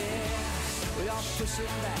 yeah. We are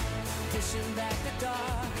pushing back the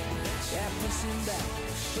dark. Yeah, pushing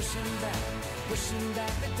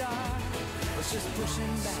back the dark. It's just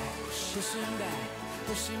pushing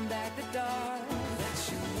back the dark. Let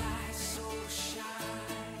your light so shine.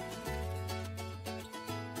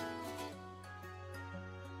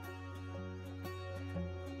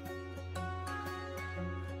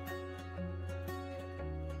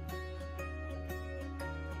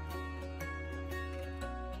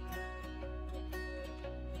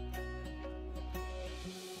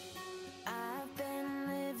 I've been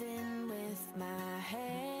living with my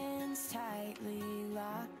hands tightly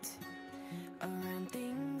locked around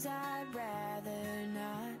things I'd rather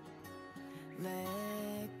not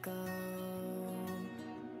let go.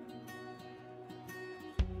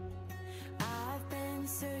 I've been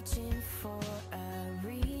searching for a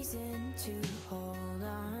reason to hold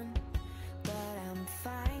on, but I'm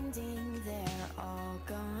finding they're all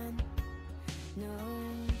gone. No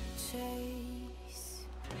trace.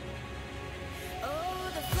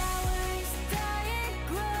 Oh, the flowers die and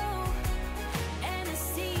grow, and the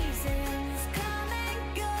seasons come and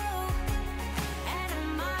go, and I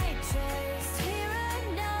might just hear a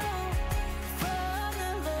no from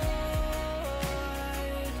the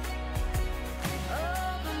Lord.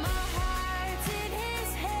 Oh, but my heart's in His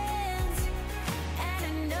hands, and I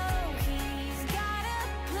know He's got a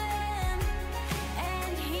plan,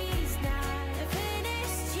 and He's not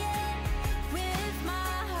finished yet with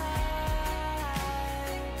my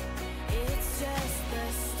heart. It's just the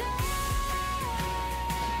start,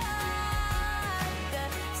 the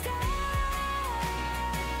start.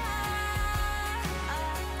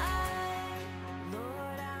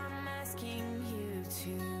 Lord, I'm asking you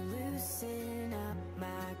to loosen up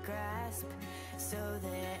my grasp so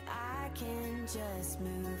that I can just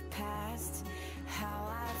move past how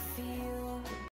I feel.